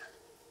had a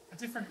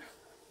different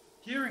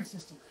gearing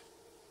system.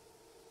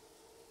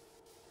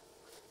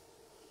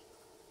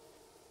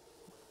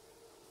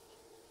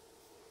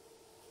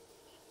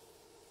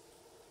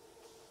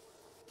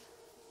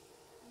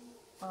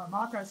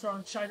 Marco's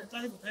throwing shade at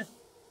David there.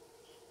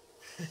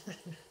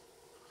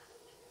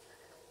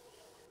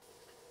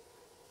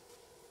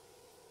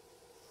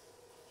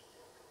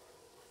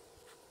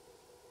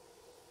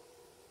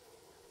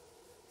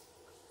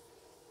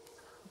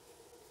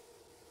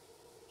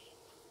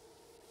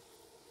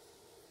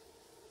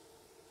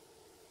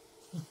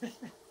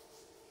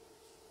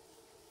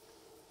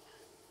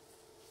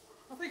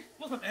 I think,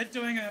 wasn't Ed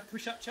doing a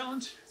push-up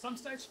challenge at some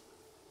stage?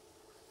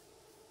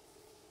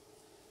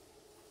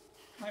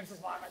 Maybe this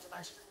is my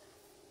imagination.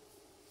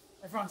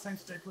 Everyone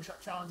seems to do push-up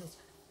challenges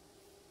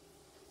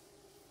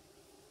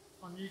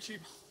on YouTube.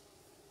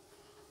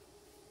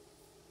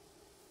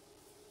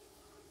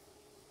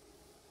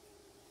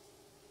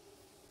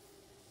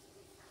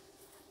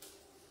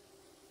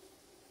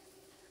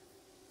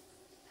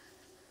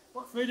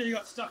 What food have you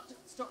got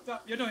stocked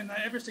up? You're doing the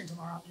Everesting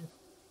tomorrow, aren't you,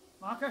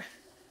 Marco?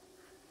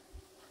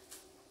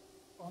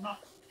 Or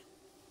not?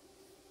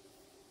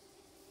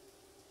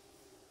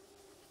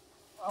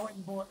 I went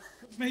and bought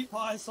meat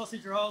pies,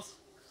 sausage rolls,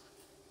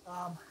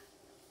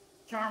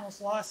 caramel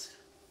slice.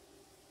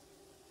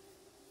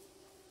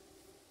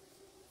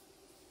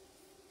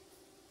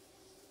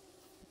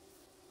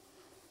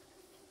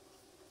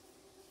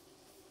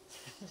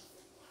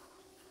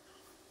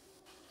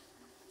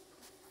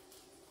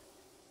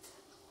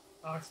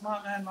 Oh,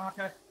 smart man,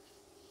 Marco.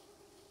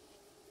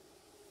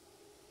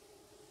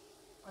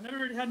 I never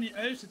really had any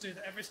urge to do the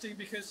Everesting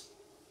because,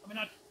 I mean,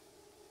 I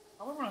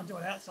wouldn't want to do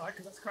it outside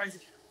because that's crazy.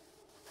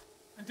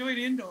 And doing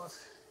it indoors,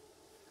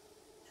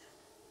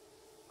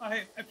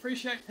 I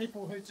appreciate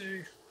people who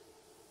do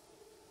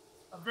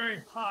a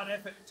very hard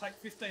effort to take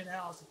 15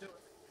 hours to do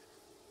it.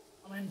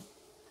 I mean,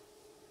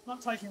 not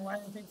taking away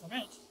anything from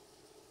it,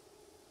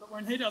 but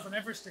when he does an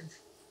Everesting,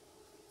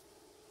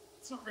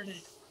 it's not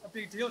really a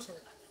big deal to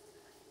it,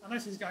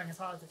 unless he's going as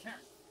hard as he can.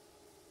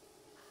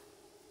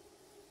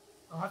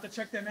 I'll have to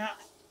check them out.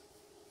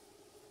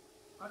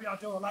 Maybe I'll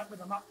do a lap with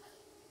them up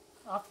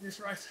after this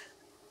race.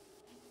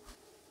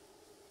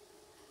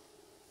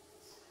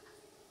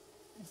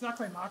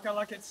 Exactly, Marco.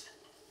 Like, it's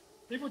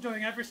people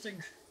doing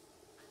Everesting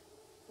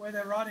where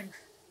they're riding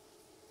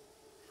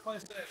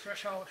close to their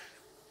threshold.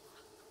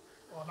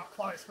 Well, not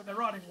close, but they're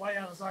riding way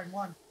out of zone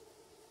 1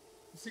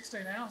 for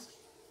 16 hours.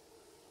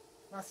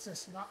 That's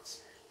just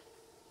nuts.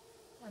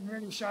 And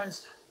really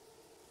shows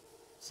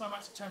so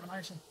much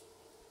determination.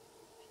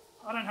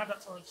 I don't have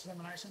that sort of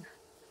determination.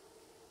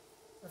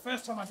 The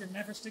first time I did an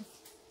Everesting,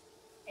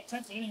 I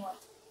attempted anyway.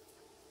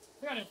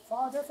 I think I did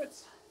 5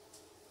 efforts.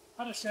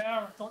 Had a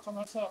shower and thought to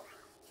myself,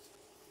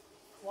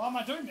 why am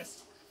I doing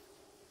this?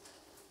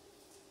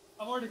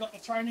 I've already got the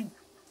training.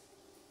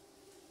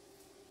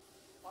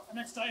 Like the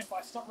next day, if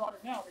I stop riding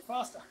now, I'll be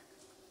faster.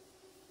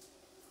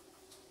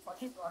 If I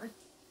keep riding,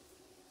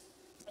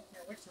 it'll take me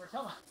a week to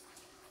recover.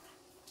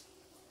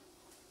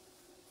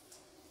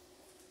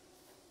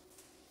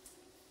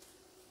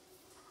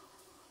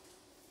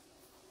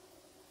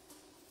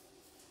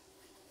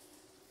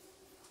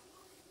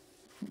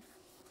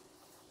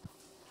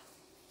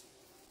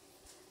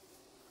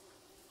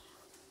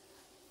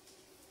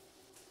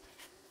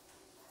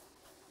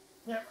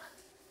 Yep,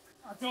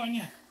 I'll join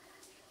you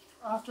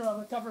after I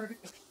recover a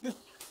bit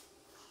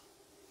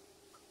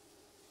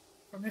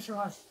from this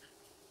ride.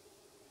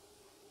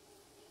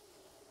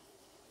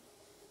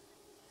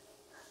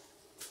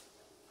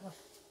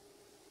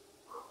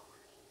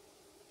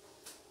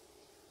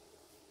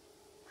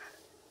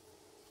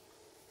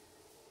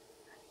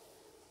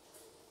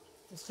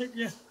 Just keep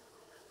your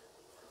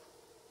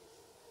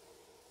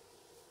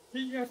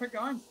effort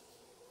going.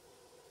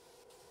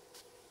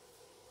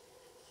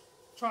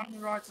 Try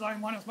and ride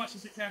zone 1 as much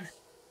as you can.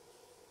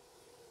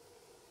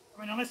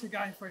 I mean, unless you're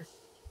going for a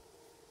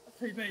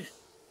PB.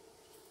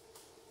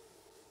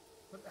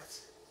 But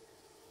that's,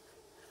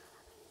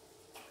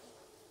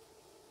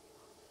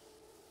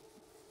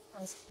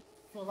 as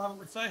Phil Lovett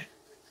would say,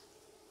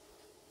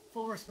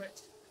 full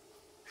respect.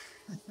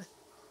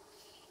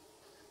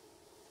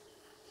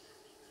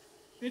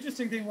 The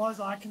interesting thing was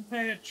I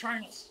compared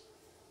trainers.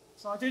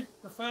 So I did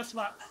the first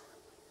lap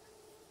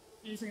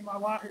using my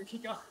Wahoo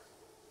kicker.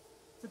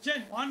 It's a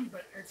Gen 1,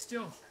 but it's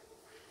still,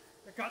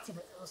 the guts of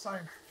it are the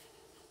same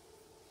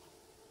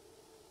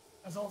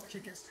as all the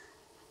kickers.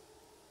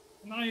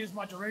 And then I use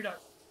my Dorito.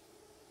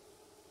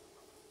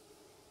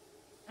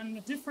 And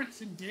the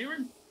difference in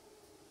gearing,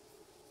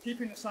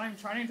 keeping the same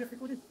training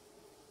difficulty,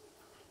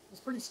 is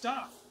pretty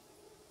stark.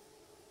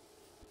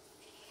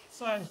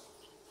 So,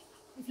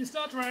 if you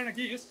start to run out of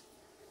gears,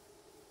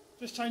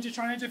 just change your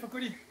training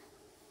difficulty.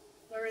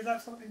 There is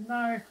absolutely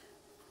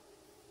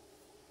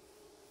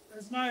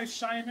there's no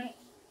shame in it,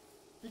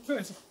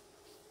 because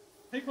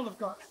people have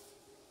got,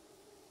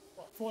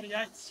 what,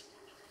 48s,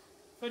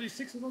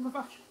 36s on the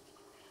back.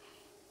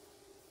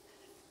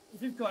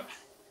 If you've got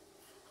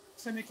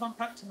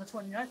semi-compact and the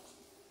 28,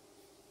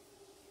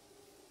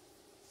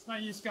 it's no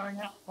use going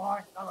out and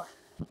buying another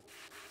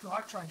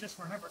drivetrain just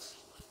for an Everest.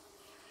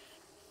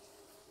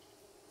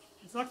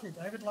 Exactly,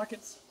 David, like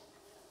it's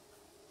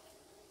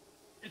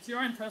your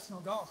own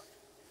personal goal.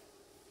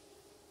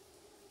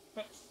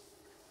 But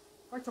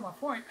back to my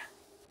point,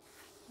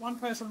 one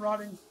person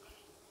riding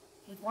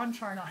with one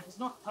trainer is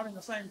not having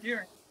the same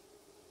gearing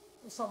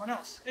as someone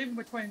else, even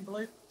between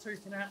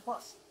Bluetooth and Ant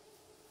Plus.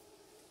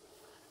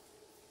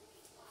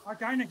 I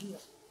gain a gear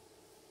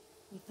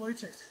with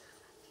Bluetooth.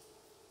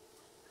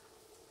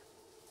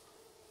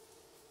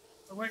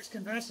 It works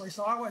conversely,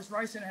 so I always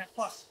race in Ant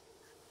Plus,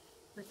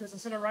 because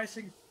instead of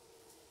racing,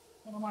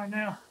 what am I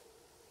now?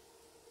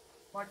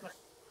 Like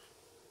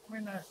I'm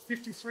in the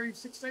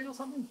 53.16 or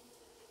something.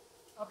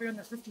 I'll be on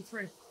the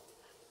 53.14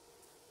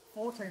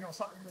 or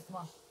something with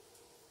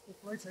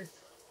Bluetooth.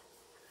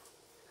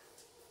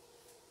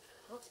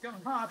 Oh, it's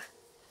going hard.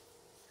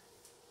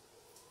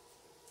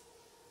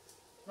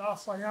 But I'll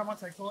slow down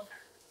once I call it.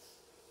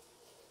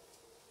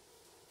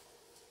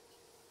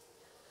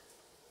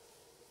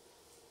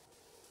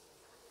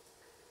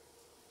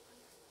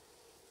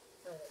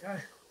 There we go.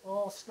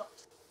 All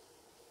stopped.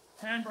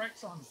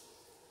 Handbrakes on.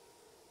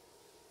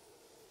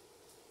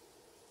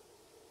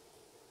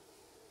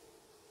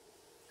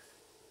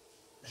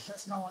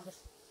 That's no wonder.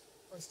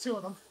 There's two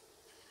of them.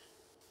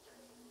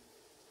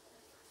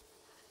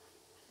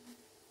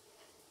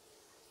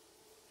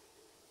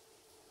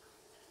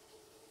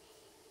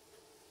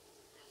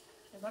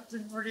 And that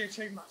didn't really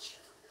achieve much.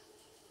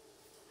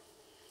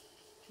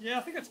 Yeah,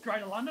 I think it's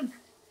Greater London.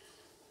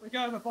 We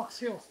go over Box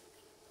Hill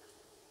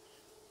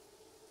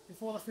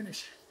before the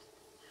finish.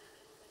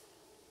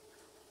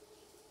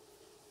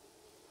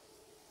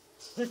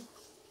 I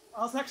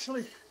was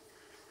actually,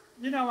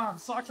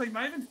 Cycling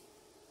Maven.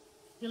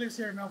 He lives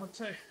here in Melbourne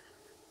too.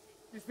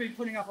 He's been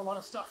putting up a lot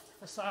of stuff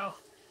for sale.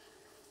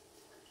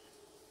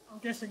 I'm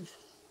guessing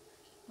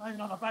maybe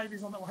not a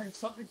baby's on the way or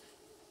something.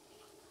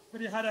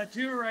 But he had a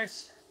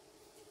Dura-Race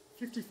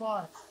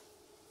 55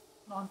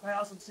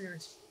 9000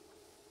 series.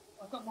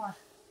 I've got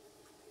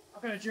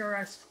a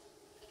Dura-Race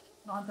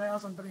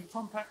 9000 but in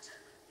compact,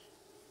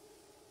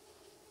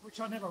 which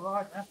I never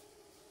ride now.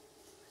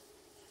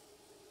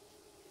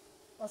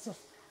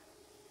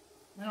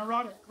 I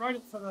rode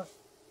it for the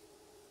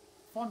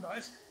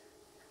Fondos,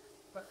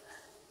 but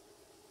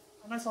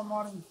unless I'm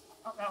riding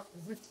up out the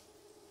Zwift,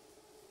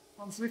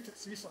 on Zwift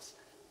it's useless.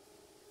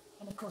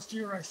 And of course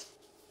Dura-Race,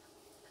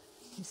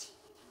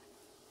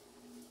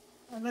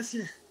 unless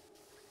you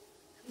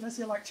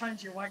like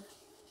change your weight,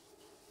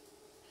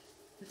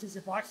 because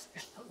your bike's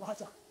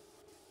lighter.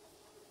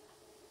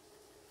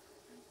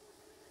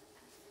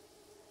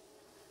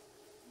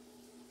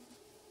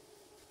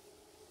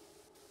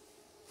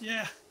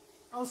 Yeah,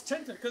 I was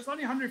tempted because it's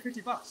only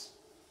 $150.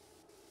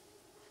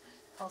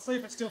 I'll see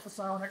if it's still for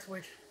sale next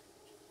week.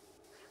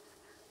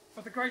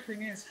 But the great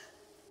thing is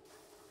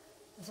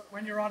that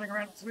when you're riding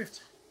around at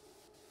Zwift,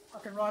 I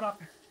can ride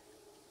up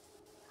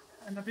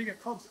and the bigger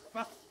cobs at the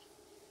back.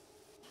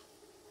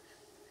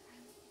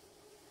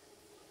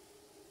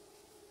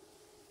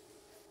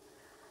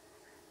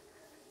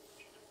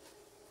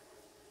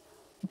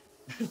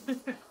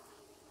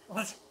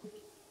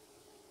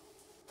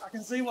 I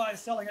can see why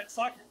he's selling it.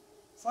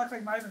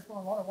 Cycling Maven's put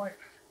a lot of weight.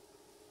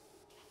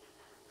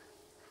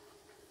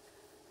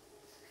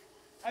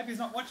 Hope he's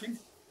not watching.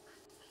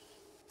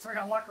 It's very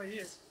unlikely he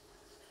is.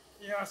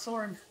 Yeah, I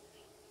saw him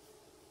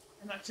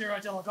in that Giro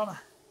della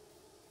Donna,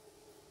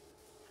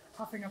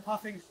 puffing and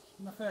puffing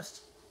in the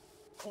first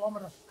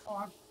kilometre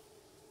climb.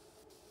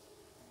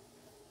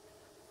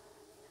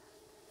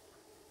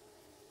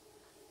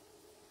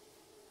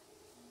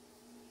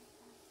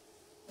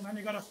 And then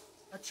he got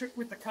a trip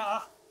with the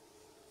car,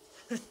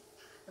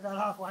 about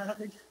halfway I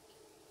think,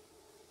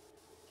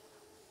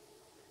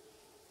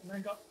 and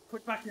then got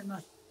put back in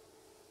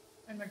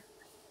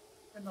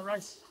the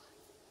race.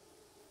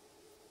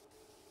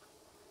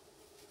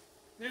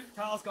 Yep,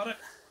 Carl's got it.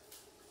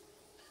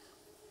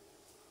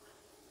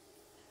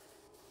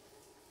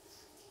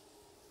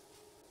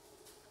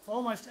 For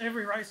almost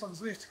every race on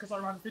Zwift, because I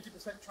run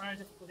 50% train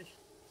difficulty,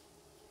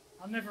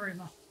 I'm never in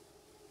the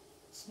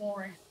small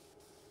ring.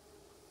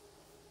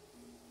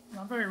 And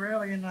I'm very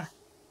rarely in the.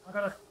 I've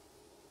got a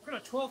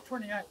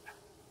 12:28.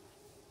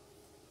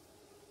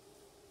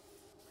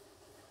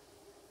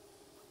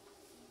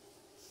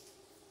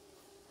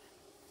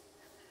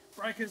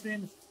 Breakers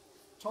in,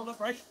 toilet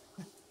break.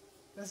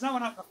 There's no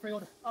one up the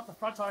field, up the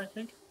front, I don't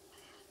think.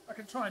 I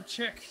can try and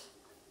check.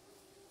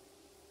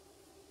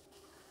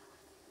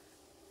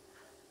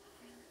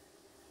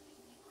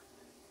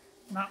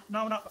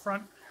 No one up the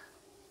front.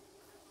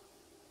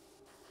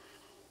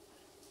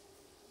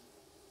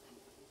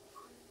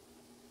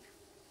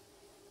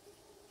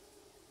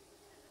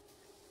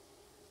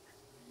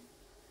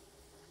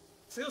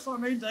 See what I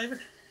mean, David?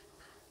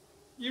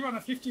 You run a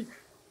 50-11.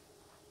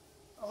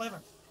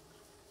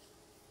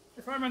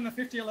 If I'm in the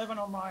 50-11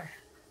 on my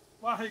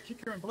Wahoo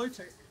kicker and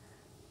Bluetooth,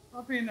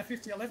 I'll be in the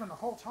 50-11 the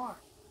whole time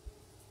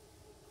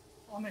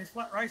on these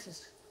flat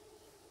races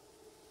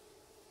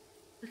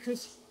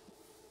because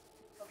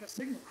of the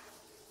signal.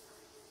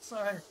 So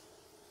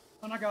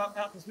when I go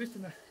out to Zwift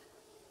in the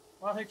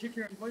Wahoo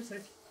kicker and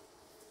Bluetooth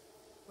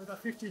with a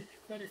 50,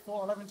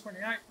 34, 11,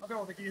 28, I've got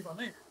all the gears I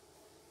need.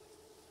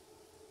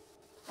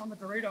 On the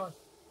Dorito,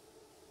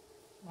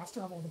 I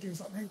still have all the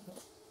gears I need, but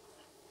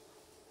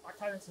my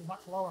cadence is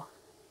much lower.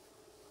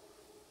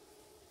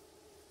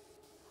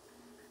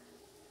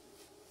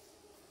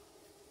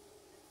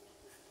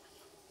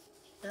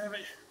 Yeah, but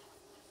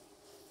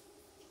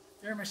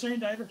you're a machine,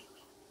 David.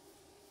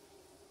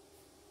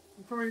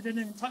 You probably didn't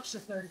even touch the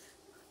 30,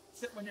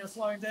 except when you're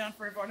slowing down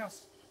for everyone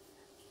else.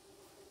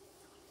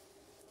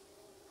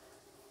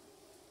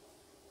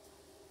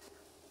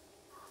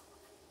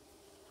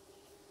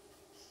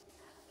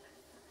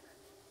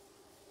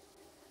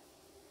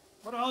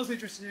 was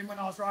interested in when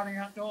I was riding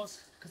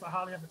outdoors, because I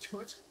hardly ever do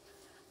it,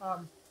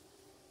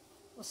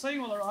 was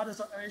seeing all the riders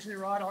that I usually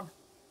ride on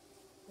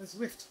the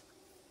Zwift.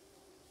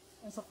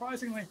 And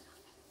surprisingly,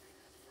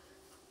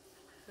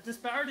 the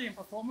disparity in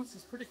performance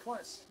is pretty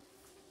close.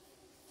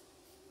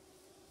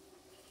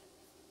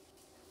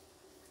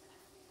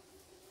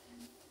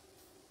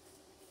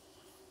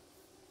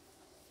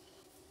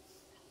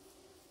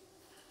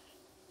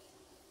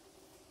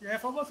 Yeah,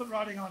 if I wasn't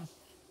riding on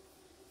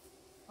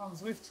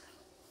Zwift,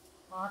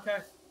 okay,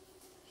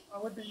 I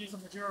would be using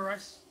the Dura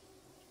Race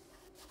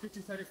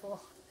 5034.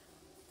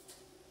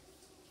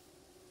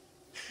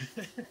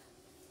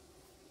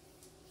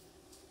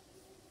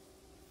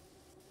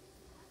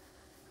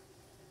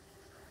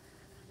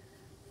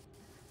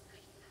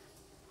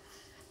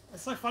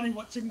 It's so funny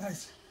watching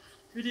those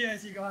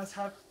videos you guys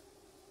have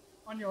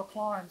on your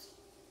climbs.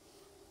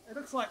 It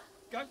looks like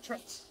goat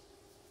tracks.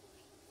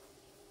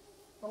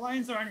 The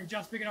lanes are only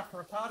just big enough for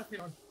a car to fit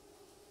on.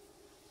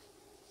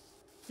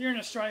 Here in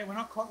Australia, we're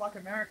not quite like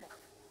America,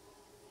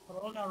 but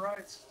all our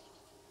roads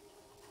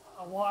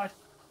are wide,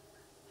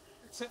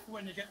 except for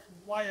when you get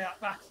way out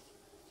back.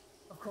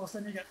 Of course,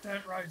 then you get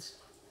dirt roads.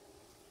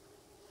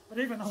 But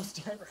even those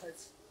dirt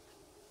roads,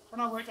 when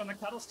I worked on a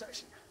cattle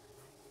station,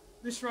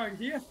 this road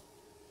here,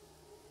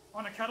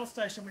 on a cattle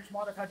station which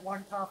might have had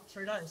one car for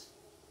 3 days,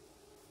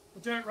 the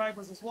dirt road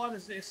was as wide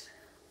as this,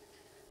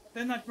 but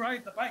then they'd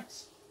grade the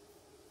banks.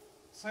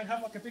 So you'd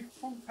have like a big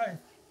concave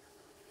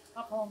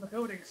up on the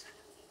buildings.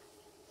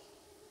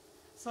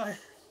 So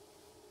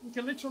you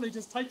can literally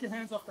just take your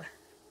hands off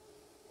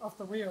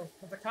the wheel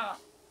of the car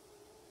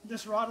and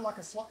just ride it like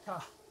a slot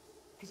car,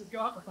 because it'd go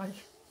up the bank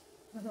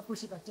and then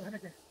push it back down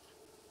again.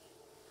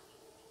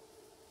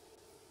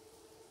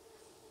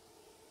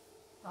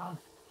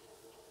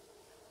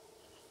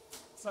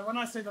 So when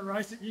I see the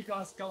roads that you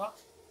guys go up,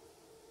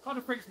 it kind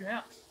of freaks me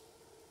out.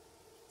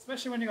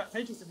 Especially when you've got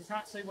teachers and you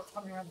can't see what's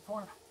coming around the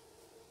corner.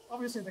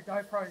 Obviously the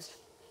GoPros,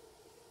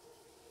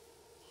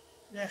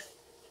 yeah,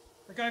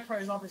 the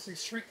GoPros obviously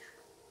shrink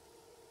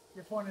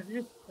your point of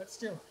view, but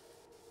still,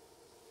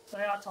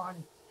 they are tiny.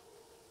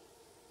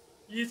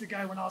 Years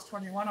ago when I was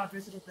 21, I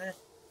visited there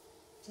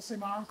to see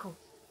my uncle.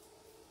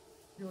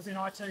 He was in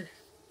IT.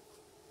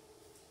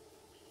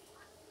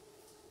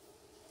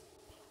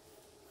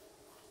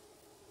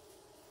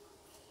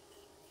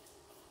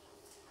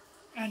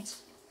 And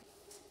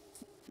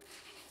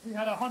he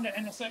had a Honda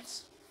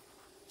NSX.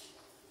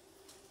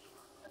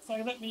 So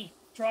he let me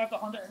drive the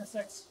Honda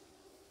NSX.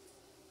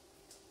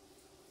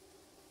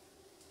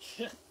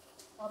 Yeah,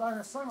 I know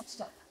there's so much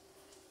stuff.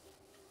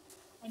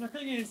 And the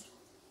thing is,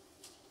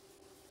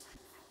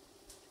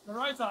 the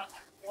roads aren't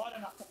wide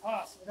enough to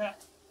pass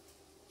without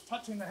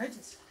touching the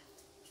hedges.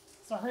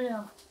 So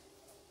here,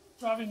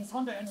 driving this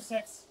Honda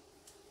NSX,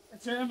 a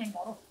German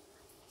model,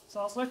 so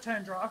I was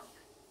left-hand drive.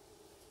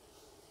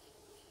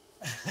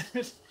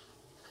 I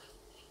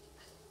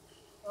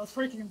was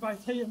freaking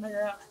both he and me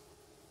out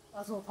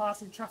as we were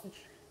passing traffic,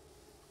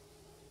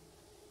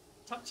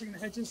 touching the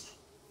hedges.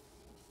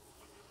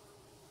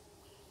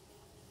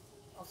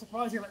 I'm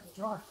surprised you let me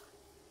drive.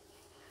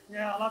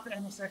 Yeah, I love the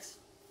NSX.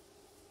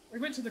 We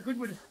went to the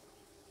Goodwood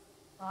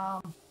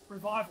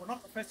Revival,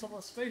 not the Festival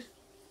of Speed,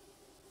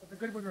 but the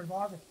Goodwood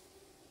Revival.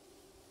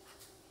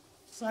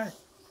 So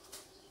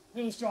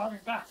he was driving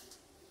back,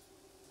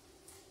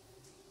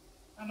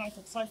 and I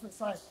can safely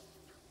say,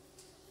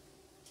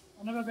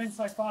 I've never been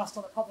so fast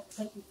on a public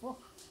street before,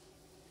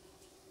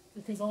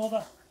 because all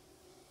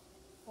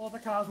the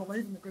cars were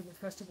leaving the Goodwood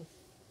Festival,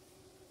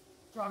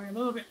 driving a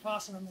little bit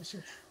faster than they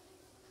should.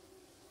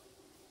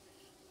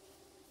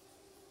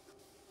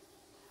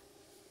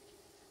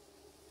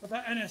 But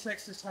that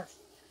NSX just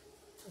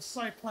was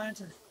so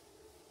planted.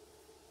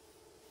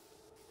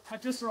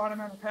 Had just the right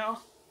amount of power,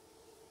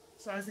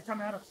 so as you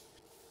come out of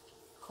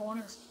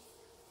corners,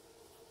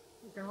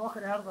 you can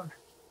rocket out of them,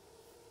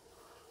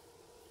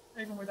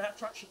 even without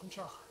traction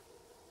control.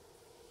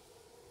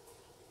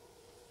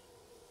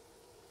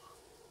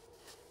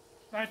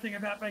 The bad thing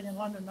about being in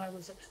London though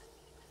was that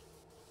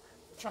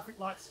the traffic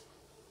lights,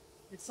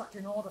 it sucked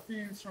in all the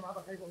fumes from other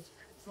people's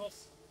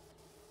exhausts.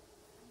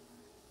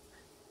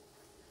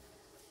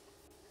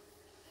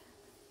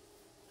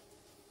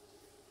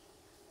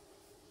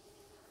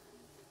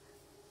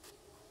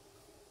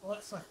 Well,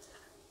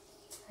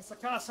 it's a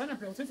car centre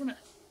built, isn't it?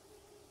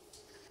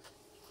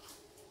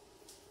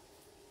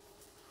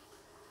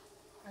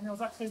 And there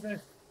was actually the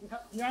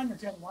only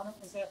Gen 1, it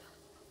was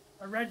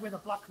a red with a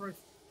black roof.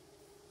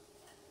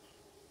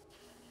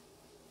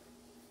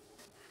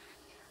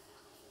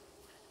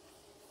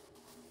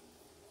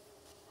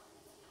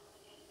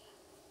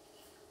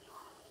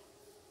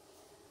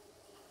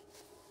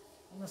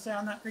 And the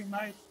sound that thing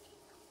made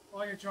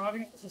while you're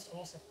driving it was just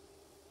awesome.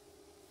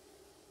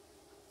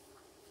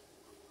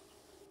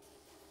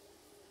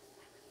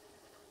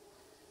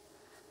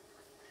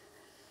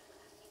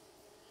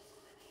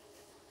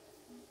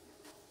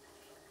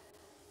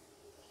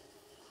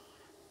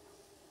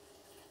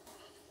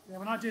 Yeah,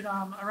 when I did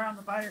around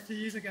the bay a few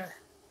years ago,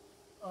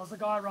 there was a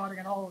guy riding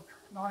an old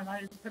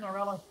 980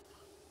 Pinarello,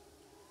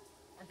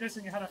 I'm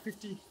guessing you had a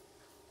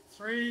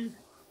 53.42.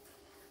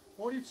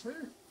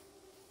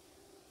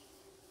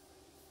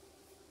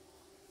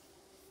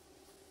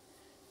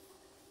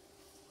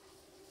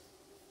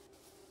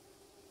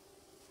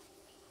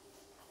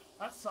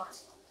 That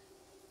sucks.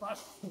 But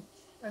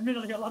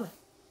admittedly, a lot of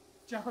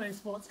Japanese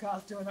sports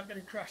cars do end up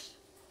getting crashed.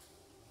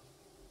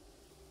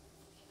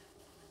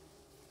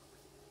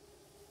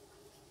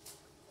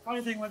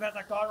 Funny thing about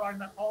that guy riding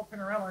that old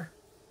Pinarello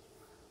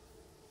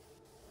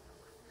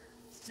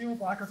steel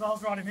bike, because I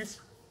was riding this,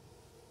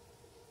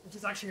 which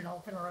is actually an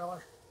old Pinarello,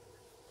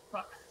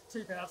 but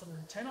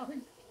 2010 I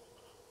think,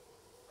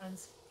 and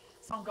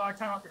some guy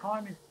came up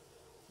behind me.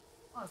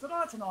 I said, "Oh,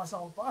 that's a nice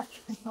old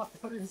bike." I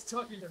thought he was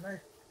talking to me,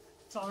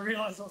 so I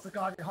realised it was the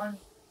guy behind me.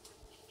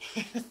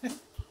 He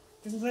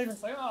was even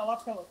saying, "Oh, I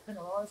love colour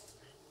Pinarellos."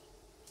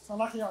 So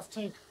lucky I was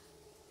two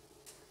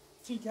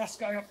gas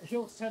going up the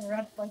hill to turn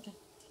around thinking.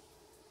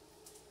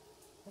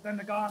 But then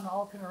the guy on the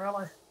old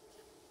Pinarello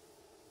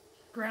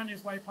ground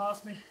his way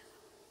past me.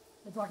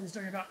 Looked like he's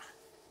doing about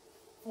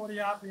 40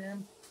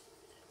 RPM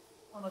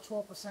on the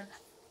 12%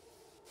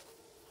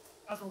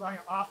 as we're going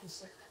up after the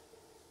seat.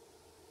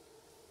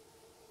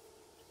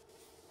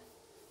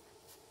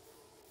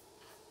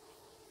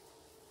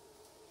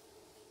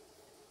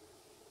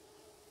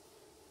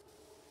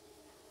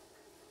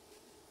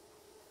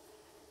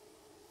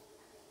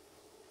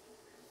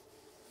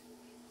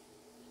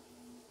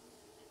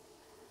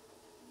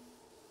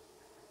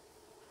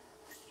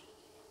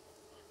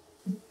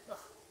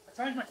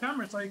 I changed my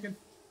camera so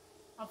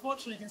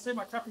unfortunately you can see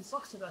my crappy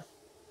socks today.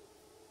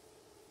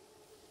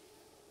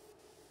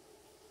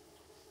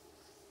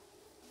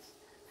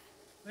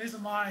 These are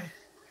my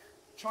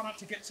try not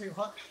to get too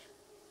hot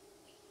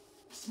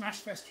Smash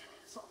Fest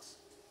socks.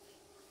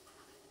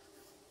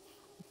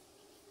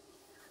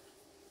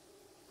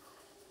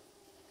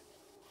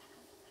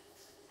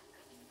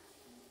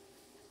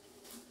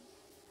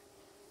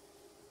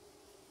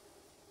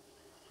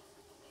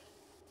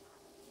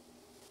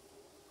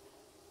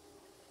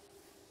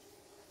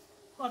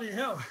 Bloody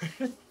hell.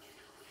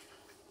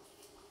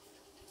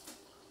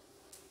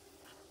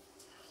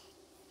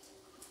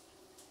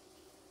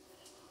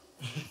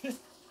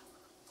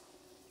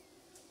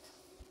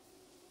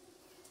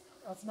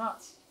 That's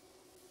nuts.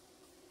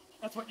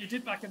 That's what you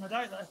did back in the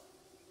day though.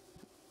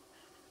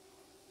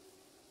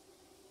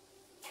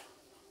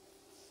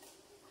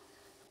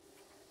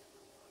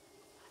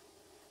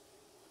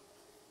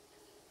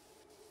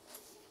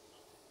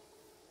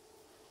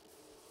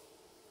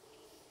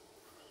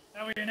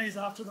 How are your knees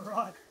after the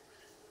ride?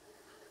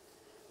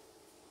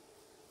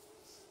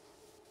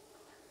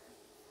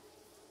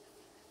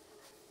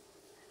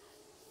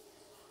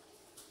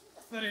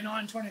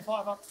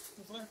 $39.25 up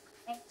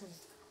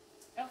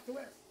to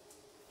where?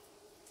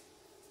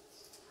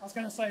 I was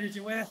going to say, did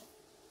you wear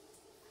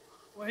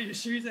your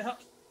shoes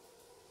out?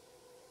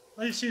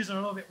 These shoes are a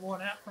little bit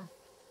worn out from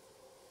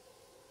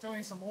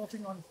doing some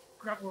walking on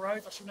gravel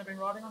roads I shouldn't have been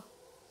riding on.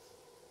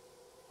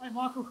 Hey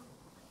Michael,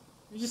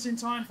 you're just in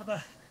time for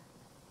the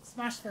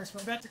Smash Fest.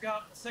 We're about to go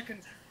up the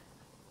second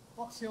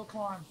Box Hill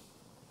climb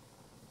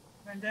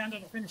and then down to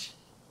the finish.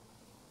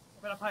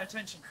 I better pay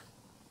attention.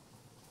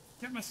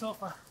 Get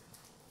myself a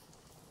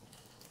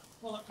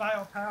bullet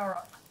bale power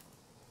up.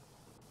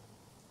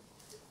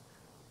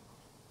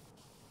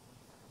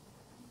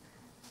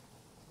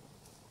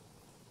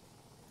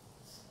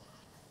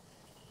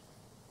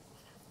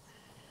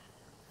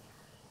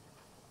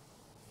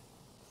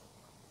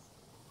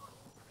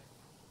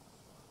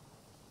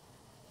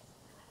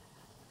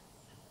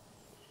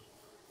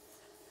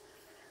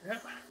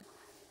 Yep.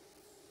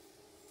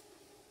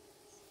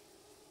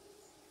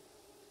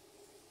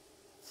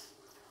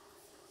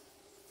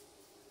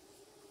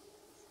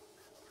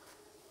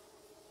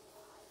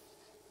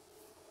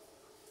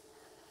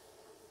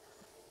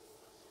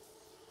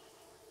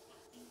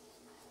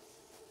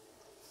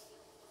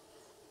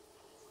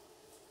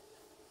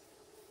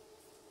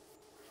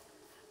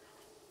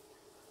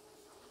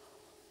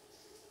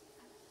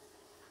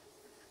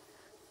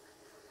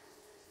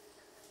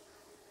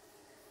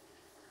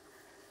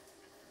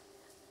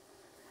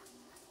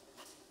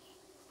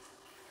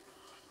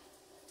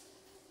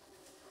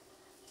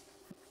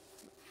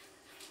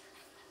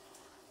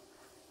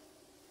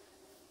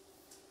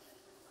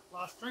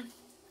 Last drink.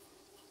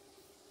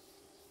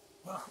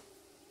 Well,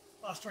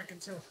 last drink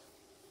until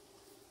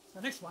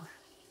the next one.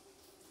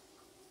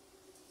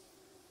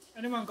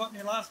 Anyone got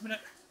any last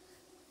minute?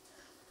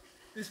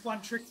 This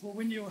one trick will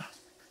win you a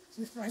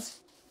Swift race.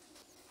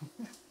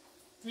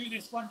 Do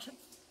this one trick.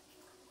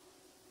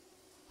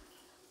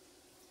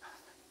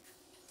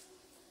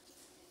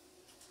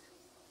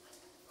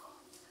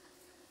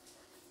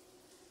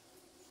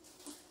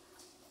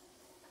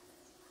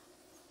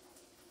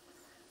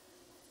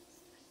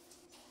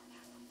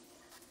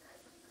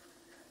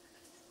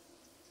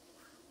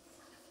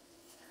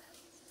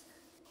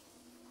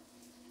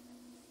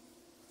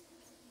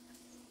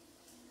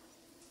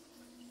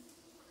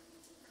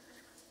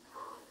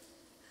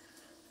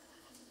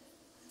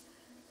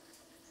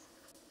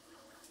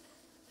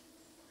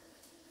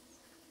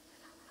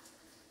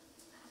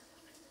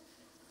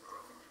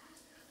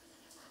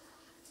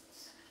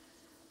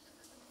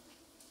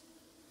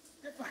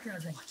 Get back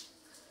over it.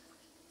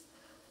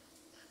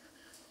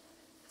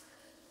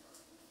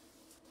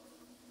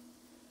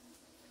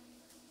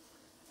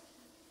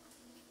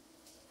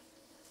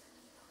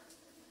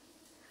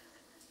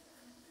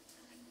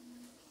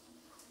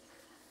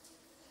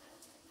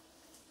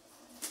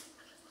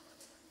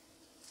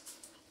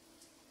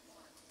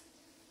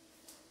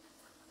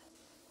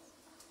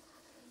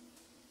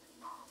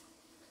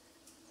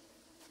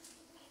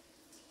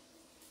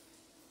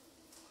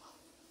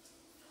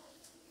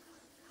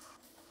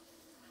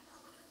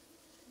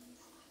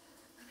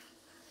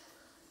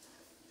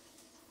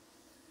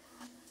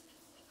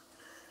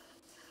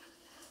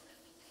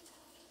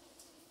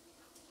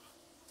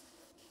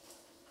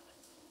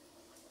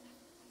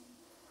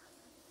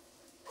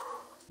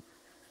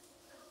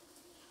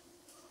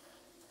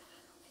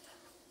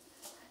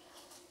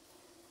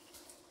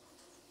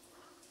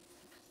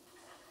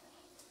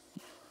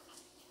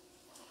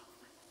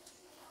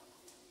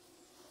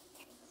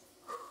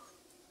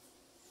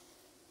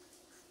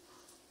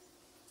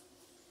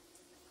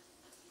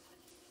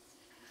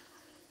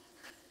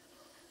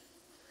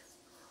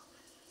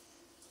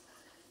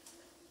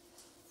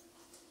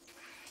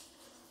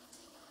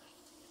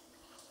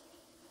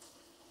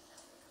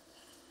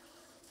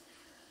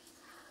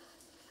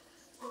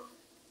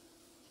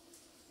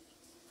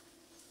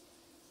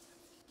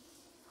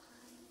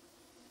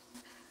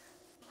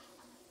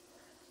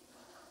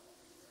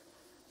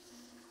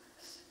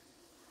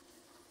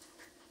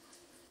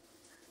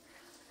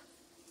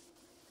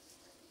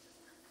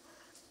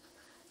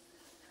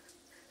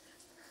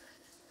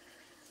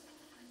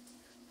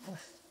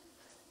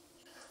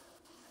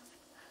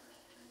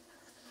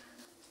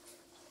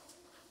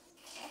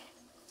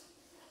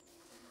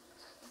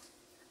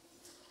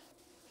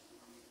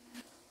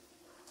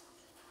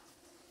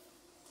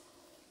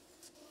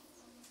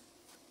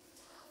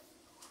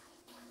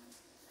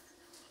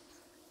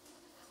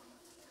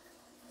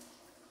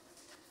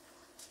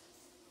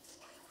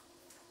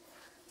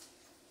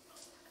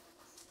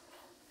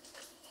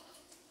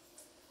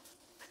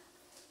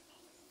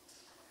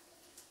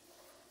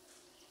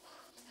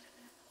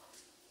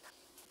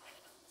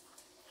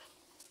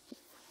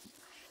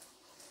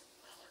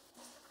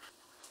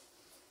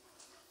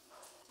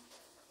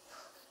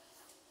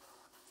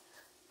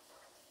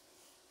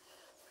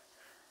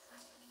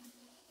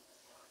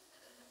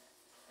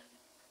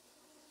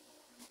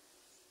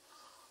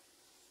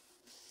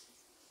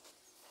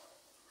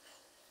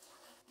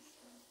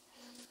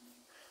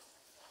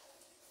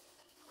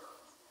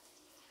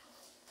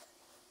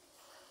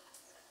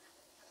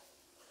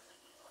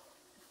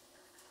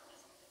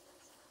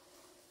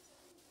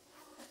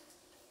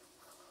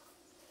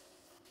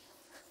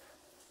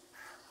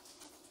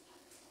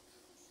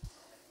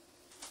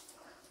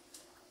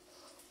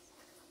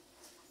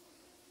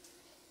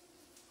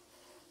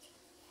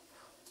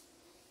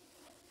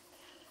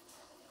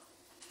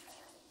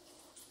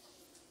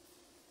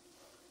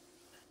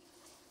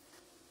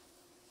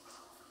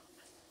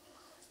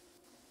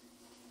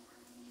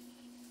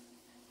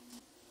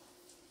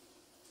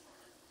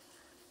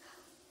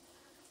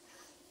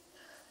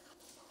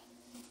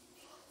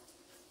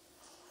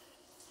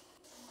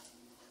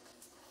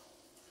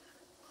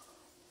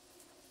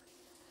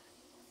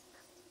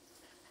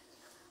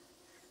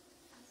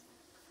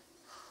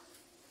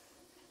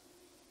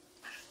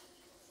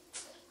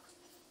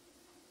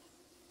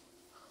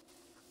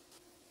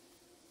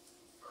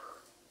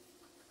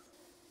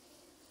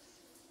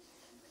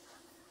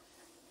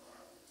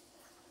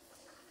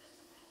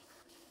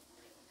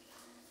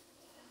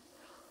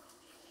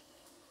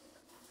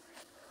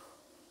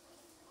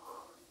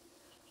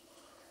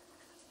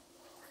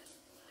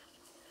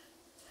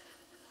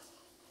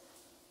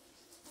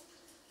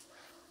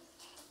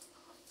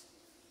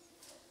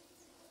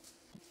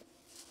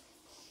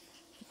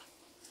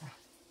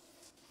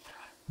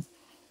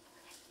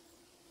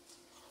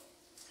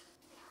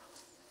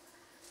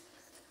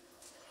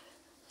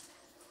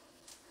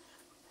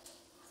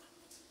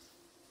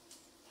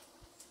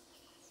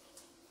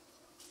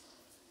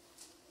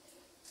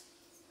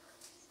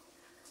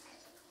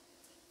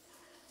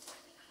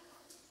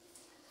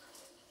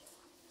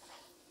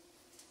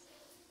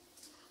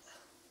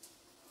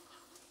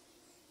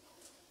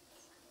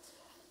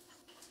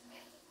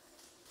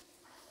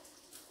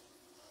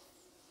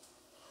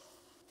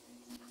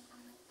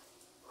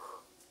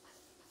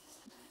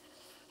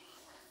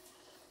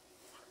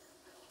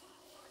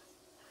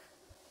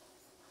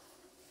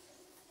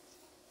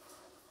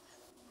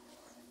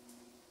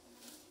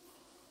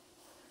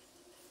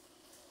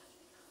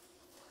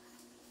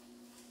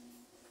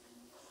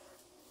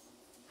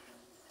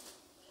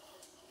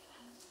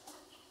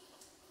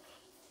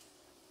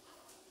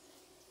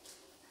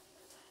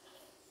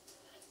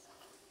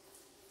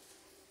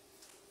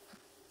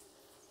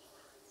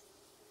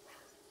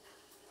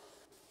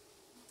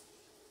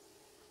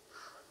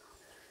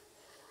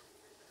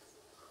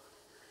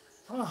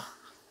 Oh,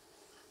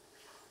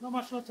 not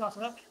much left after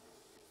that.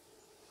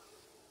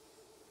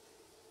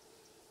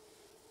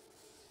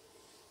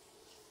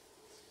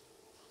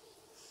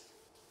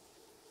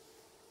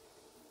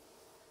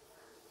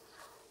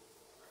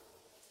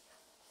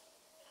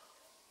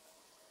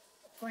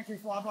 Thank you,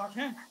 Flyby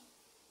Cam.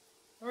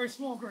 Very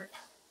small group.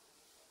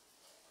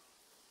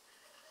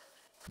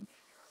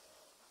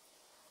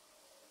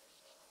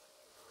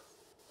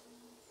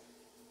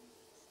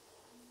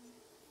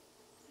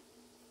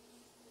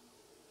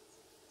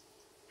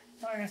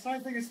 Okay, same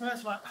thing as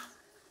first lap.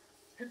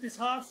 Hit this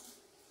hard,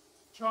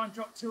 try and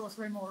drop 2 or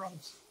 3 more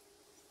runs.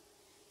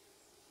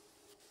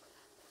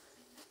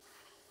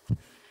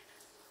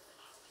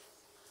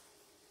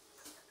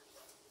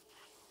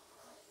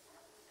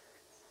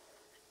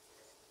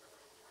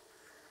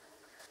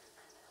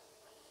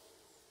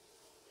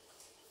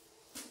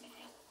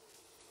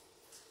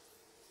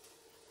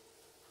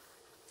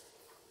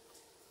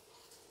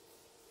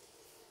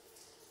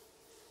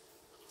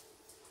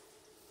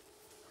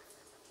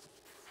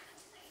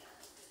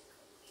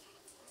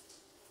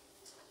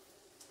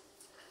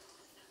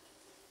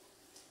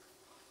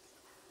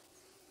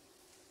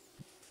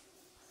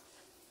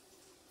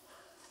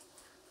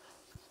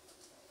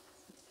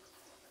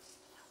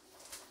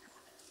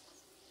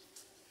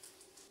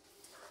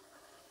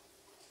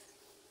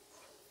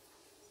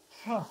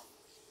 Oh,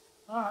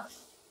 alright.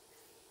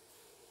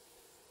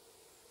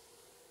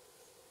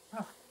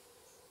 Oh.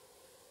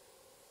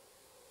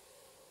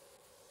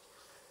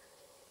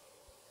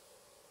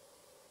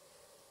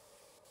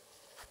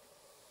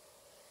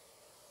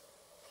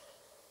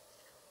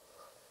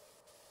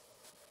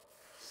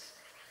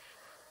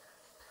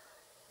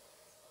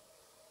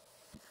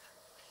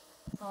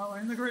 We're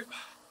in the group.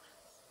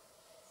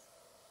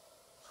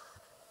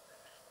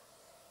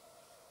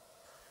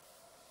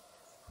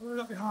 Who we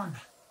got behind?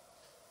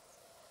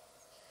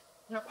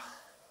 Yep.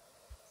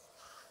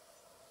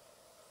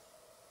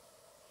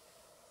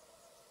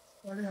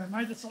 There we go,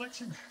 made the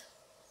selection.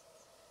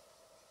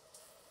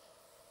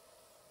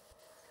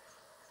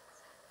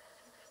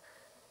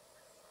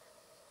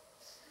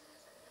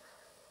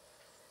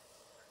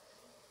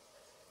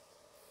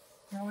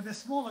 Now with a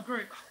smaller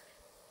group,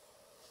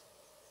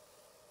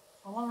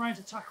 a long range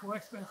attack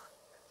works better.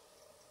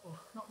 Or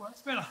not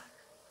works better.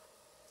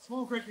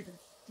 Small group you can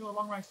do a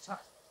long range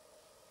attack.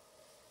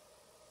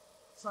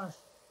 So, I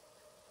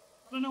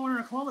don't know where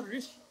a kilometre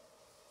is,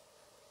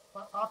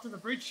 but after the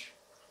bridge,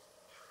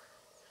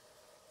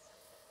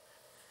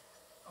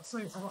 I'll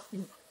see if I lost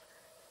you.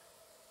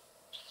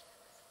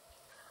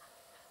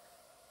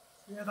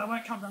 Yeah, they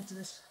won't come back to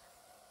this.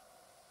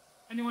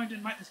 Anyone who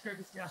didn't make this group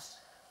is gassed.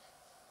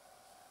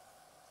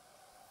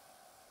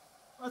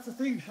 That's the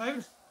thing,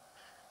 David.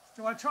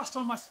 Do I trust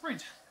on my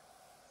sprint?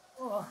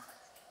 Or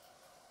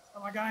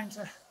am I going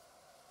to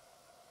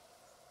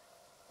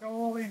go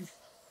all in?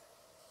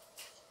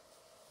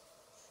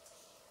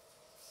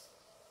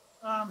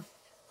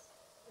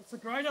 It's a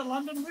greater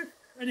London loop.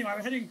 Anyway,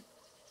 we're heading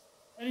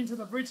to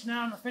the bridge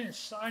now and the finish.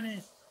 So I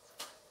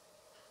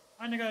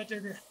only got to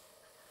do the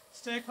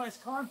staircase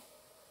climb,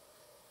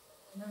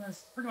 and then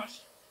there's pretty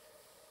much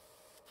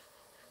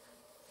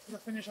the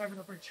finish over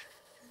the bridge.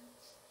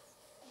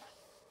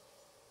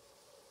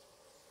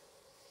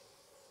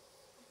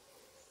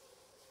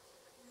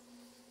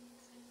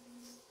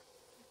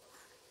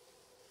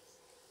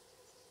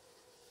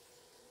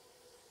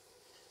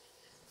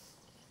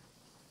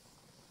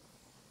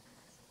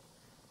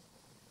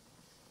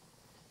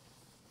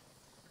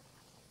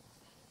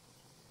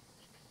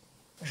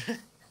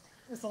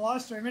 It's a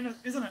live stream,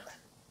 isn't it?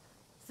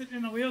 Sitting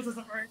in the wheels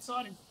isn't very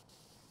exciting.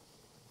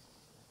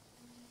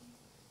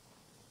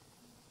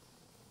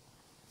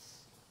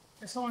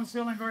 If someone's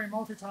feeling very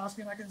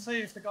multitasking, I can see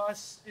if the guy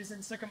is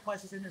in second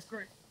place in this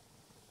group.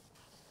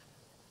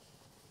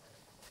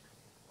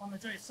 On the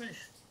GC.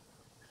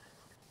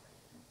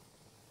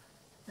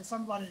 There's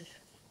somebody,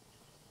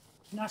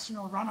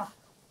 national runner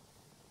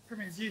from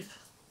his youth.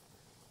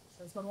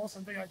 So he's got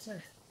awesome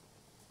VO2.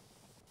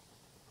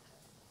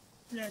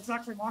 Yeah,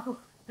 exactly, Michael.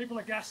 People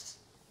are gassed.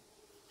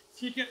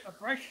 If you get a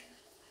break,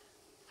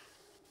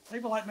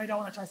 people like me don't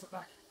want to chase it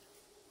back.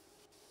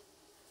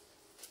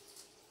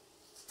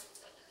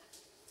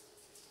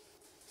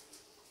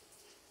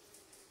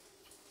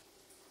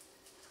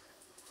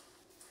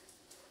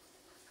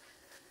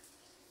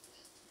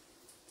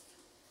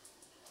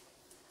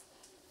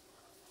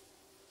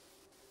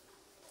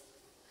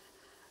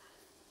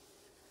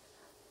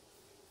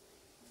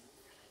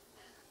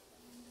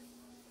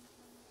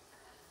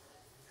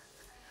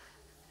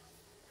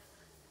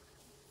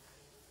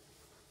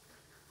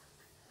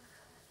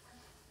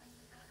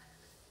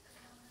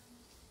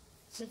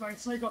 See if I can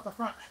sneak off the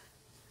front.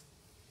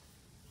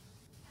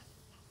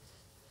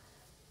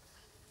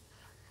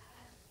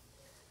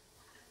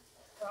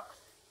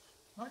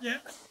 Not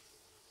yet.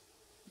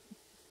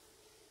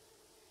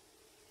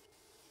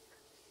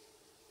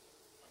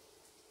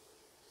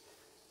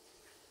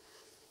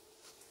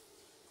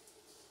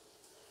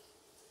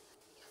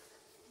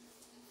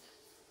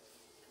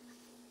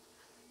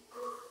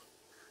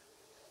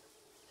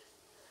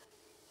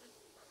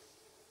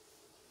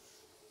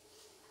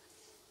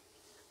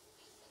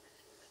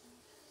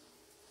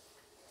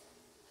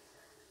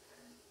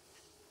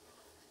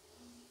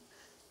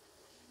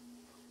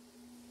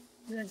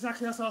 Yeah,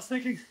 exactly, that's what I was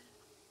thinking.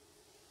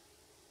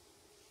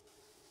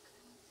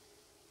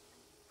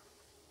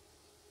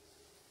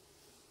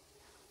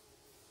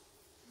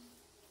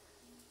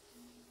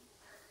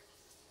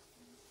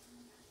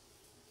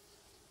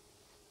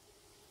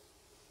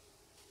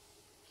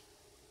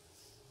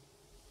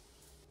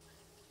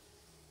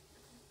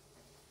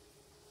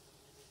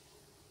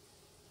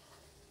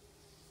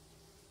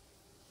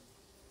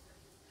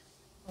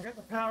 I'll get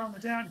the power on the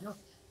downhill.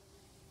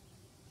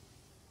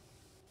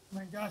 And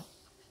then go.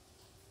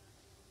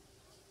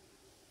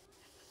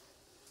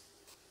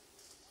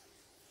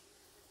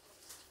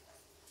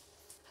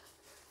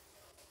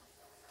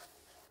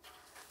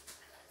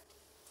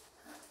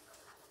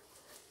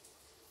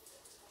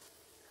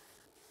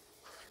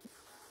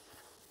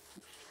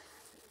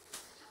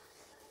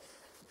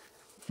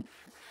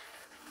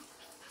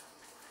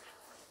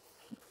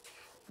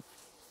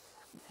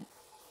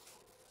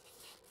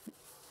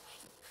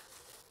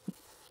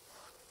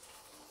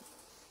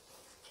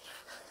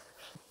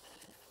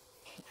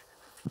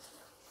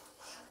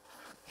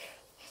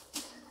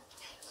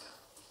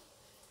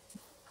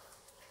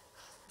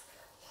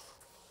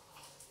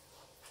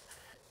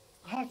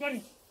 Ah, got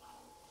him.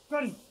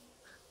 Got him.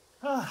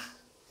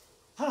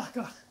 Ah,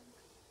 God.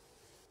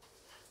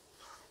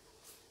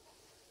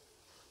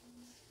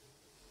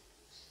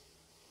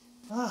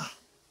 Ah.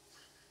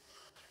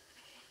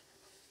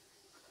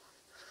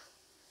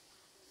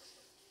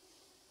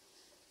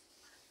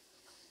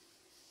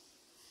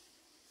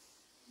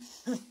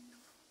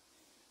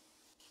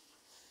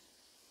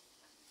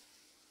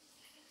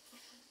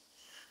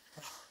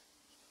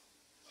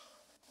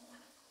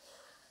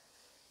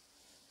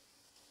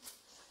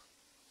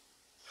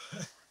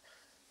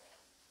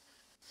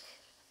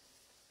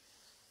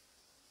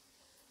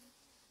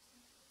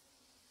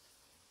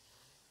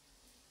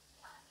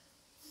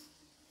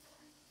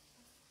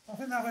 I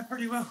think that went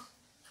pretty well.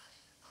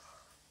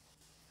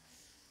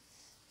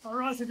 I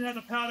realised I didn't have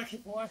the power to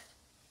keep away,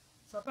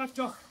 so I backed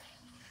off,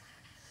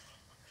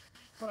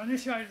 but I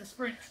initiated the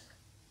sprint.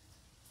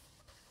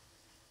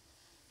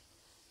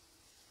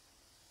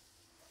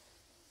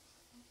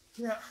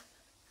 Yeah.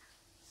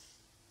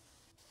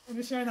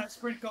 Initiating that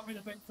sprint got me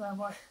to beat the same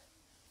way.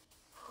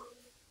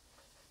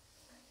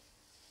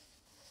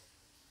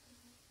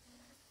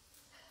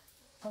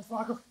 Thanks,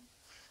 Michael.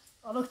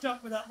 I looked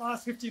up with that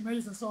last 50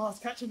 metres and saw I was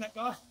catching that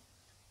guy.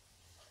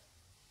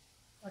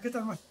 I get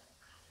them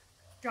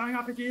going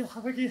up a gear,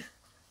 up a gear.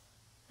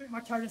 I think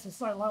my cadence was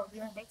so low at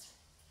the end, but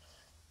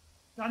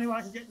the only way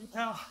I could get any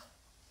power.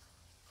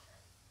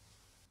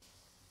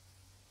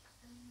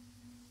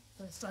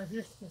 So stay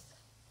here. Yes.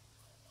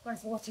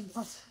 Thanks for watching,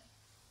 guys.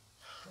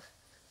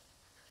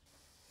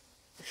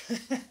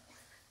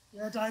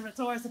 Yeah, Dave, it's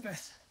always the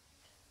best.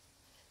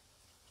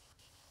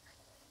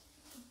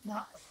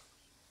 Nah,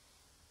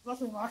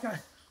 luckily, Marco, I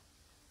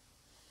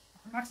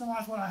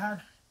maximised what I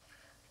had.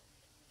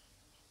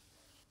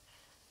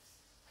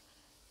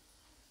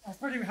 I was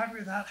pretty happy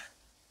with that.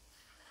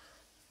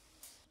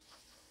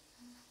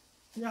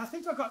 Yeah, I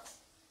think I got,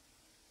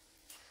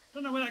 I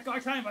don't know where that guy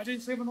came, I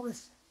didn't see him on the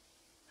list.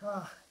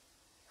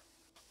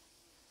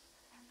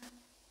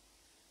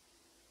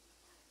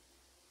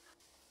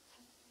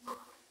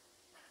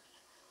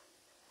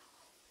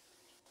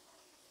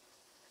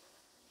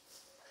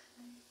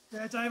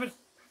 Yeah, David,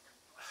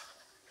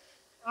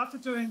 after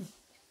doing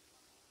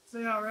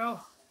CRL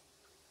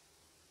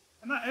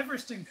and that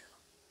Everesting,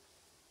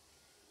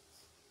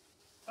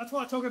 that's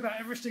why I talk about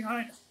Everesting.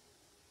 I don't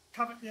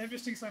cover the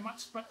Everesting so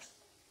much, but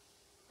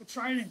the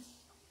training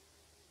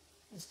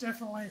is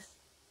definitely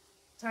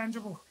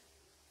tangible.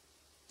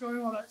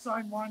 Doing all that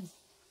zone one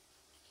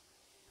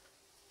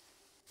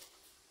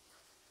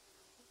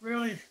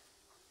really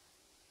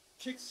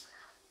kicks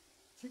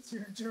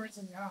your endurance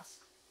in the ass.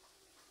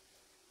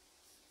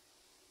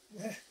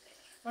 Yeah,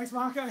 thanks,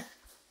 Marco.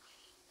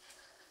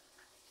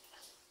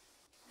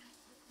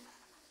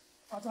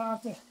 I don't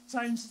have to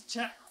change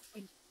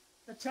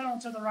the channel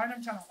to the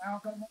Random channel now.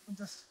 I've got more than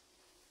just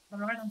the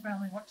Random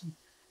family watching.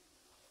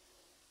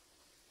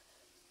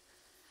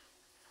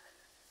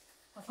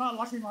 I can't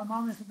lucky my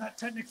mum isn't that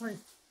technically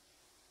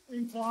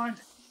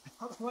inclined,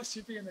 otherwise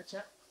she'd be in the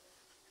chat.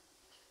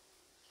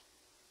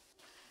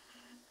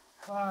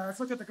 Let's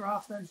look at the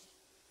graph then.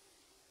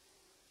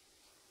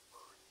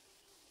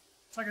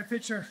 Take a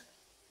picture.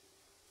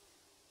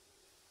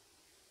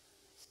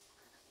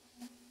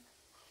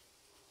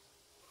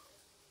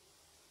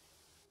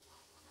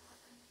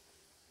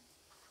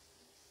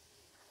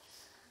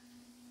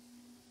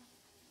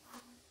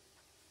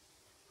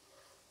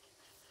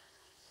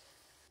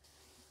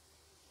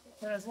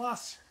 There's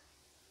last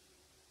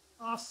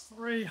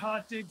 3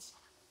 hard digs.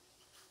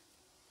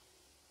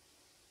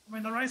 I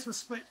mean, the race was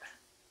split,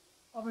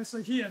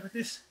 obviously here, but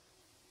this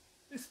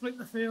split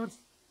the field.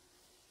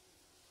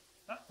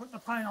 That put the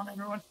pain on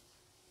everyone.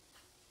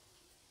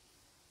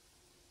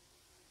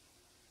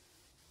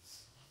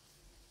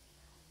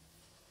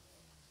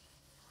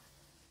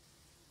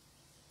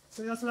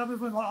 So that's what happens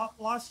with my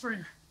live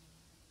stream.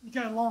 You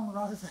go long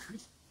rather than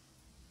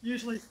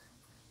usually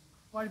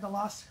wait the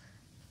last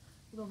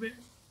little bit.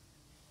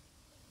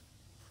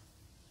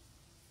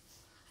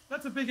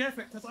 That's a big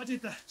effort because I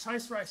did the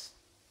chase race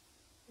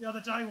the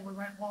other day when we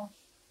went long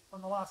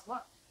on the last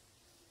lap.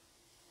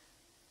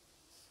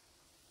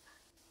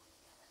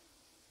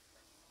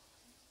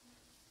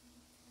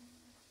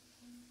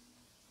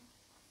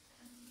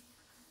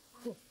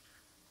 Cool.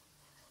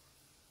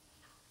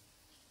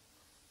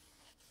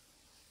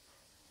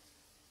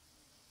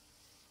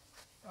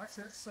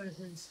 Actually, let's see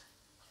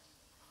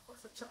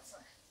what's the chat say.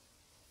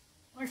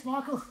 Thanks,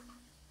 Michael.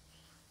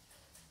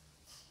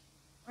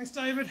 Thanks,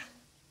 David.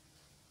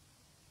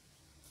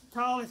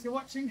 Carl, if you're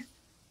watching.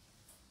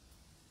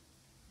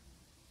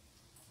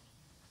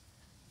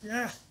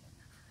 Yeah.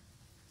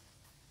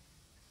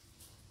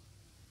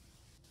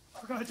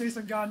 I've got to do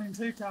some gardening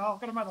too, Carl. I've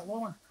got to mow the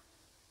lawn.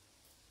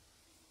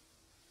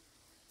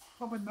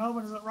 Problem in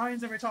Melbourne is it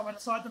rains every time I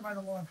decide to mow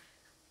the lawn.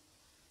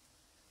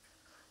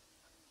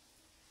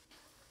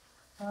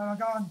 I'm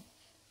going,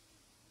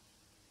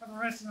 have a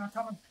rest, and I'm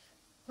come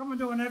and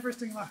do an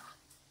Everesting lap.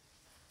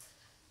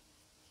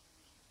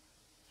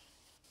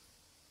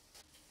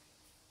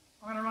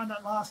 I'm going to run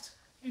that last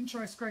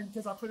intro screen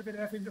because I put a bit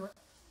of effort into it.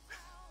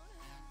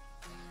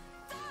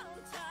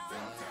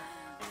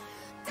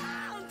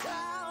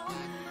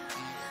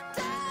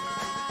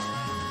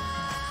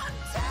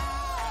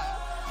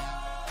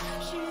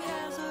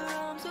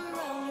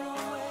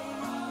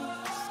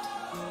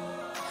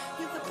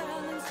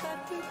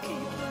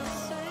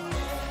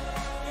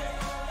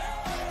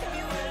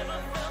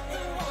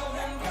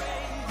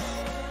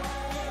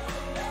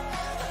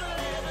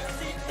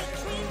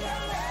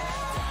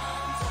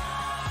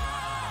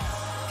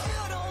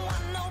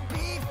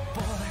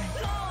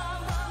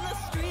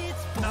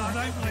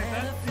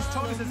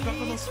 Thomas has got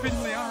little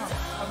spindly arms.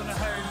 I don't know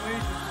how he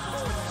weaves it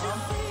with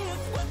spindly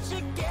arms.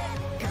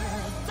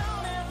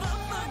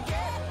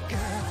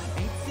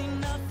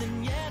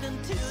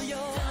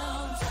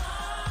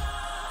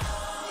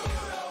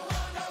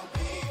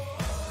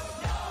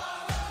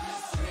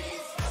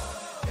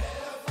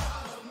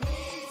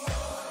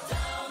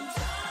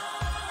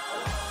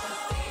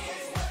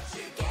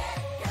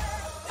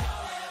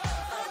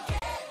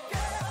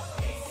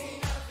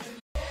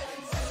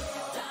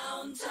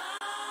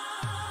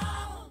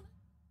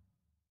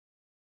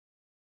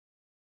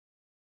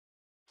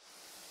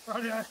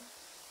 Rightio.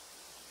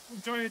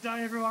 Enjoy your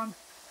day, everyone.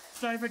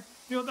 David,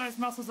 build those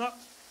muscles up.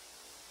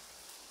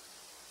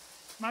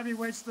 Maybe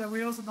wedge the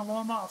wheels in the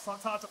lawnmower so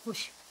it's hard to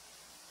push.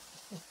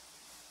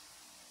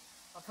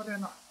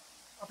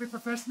 I'll be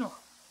professional.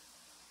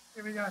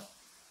 Here we go.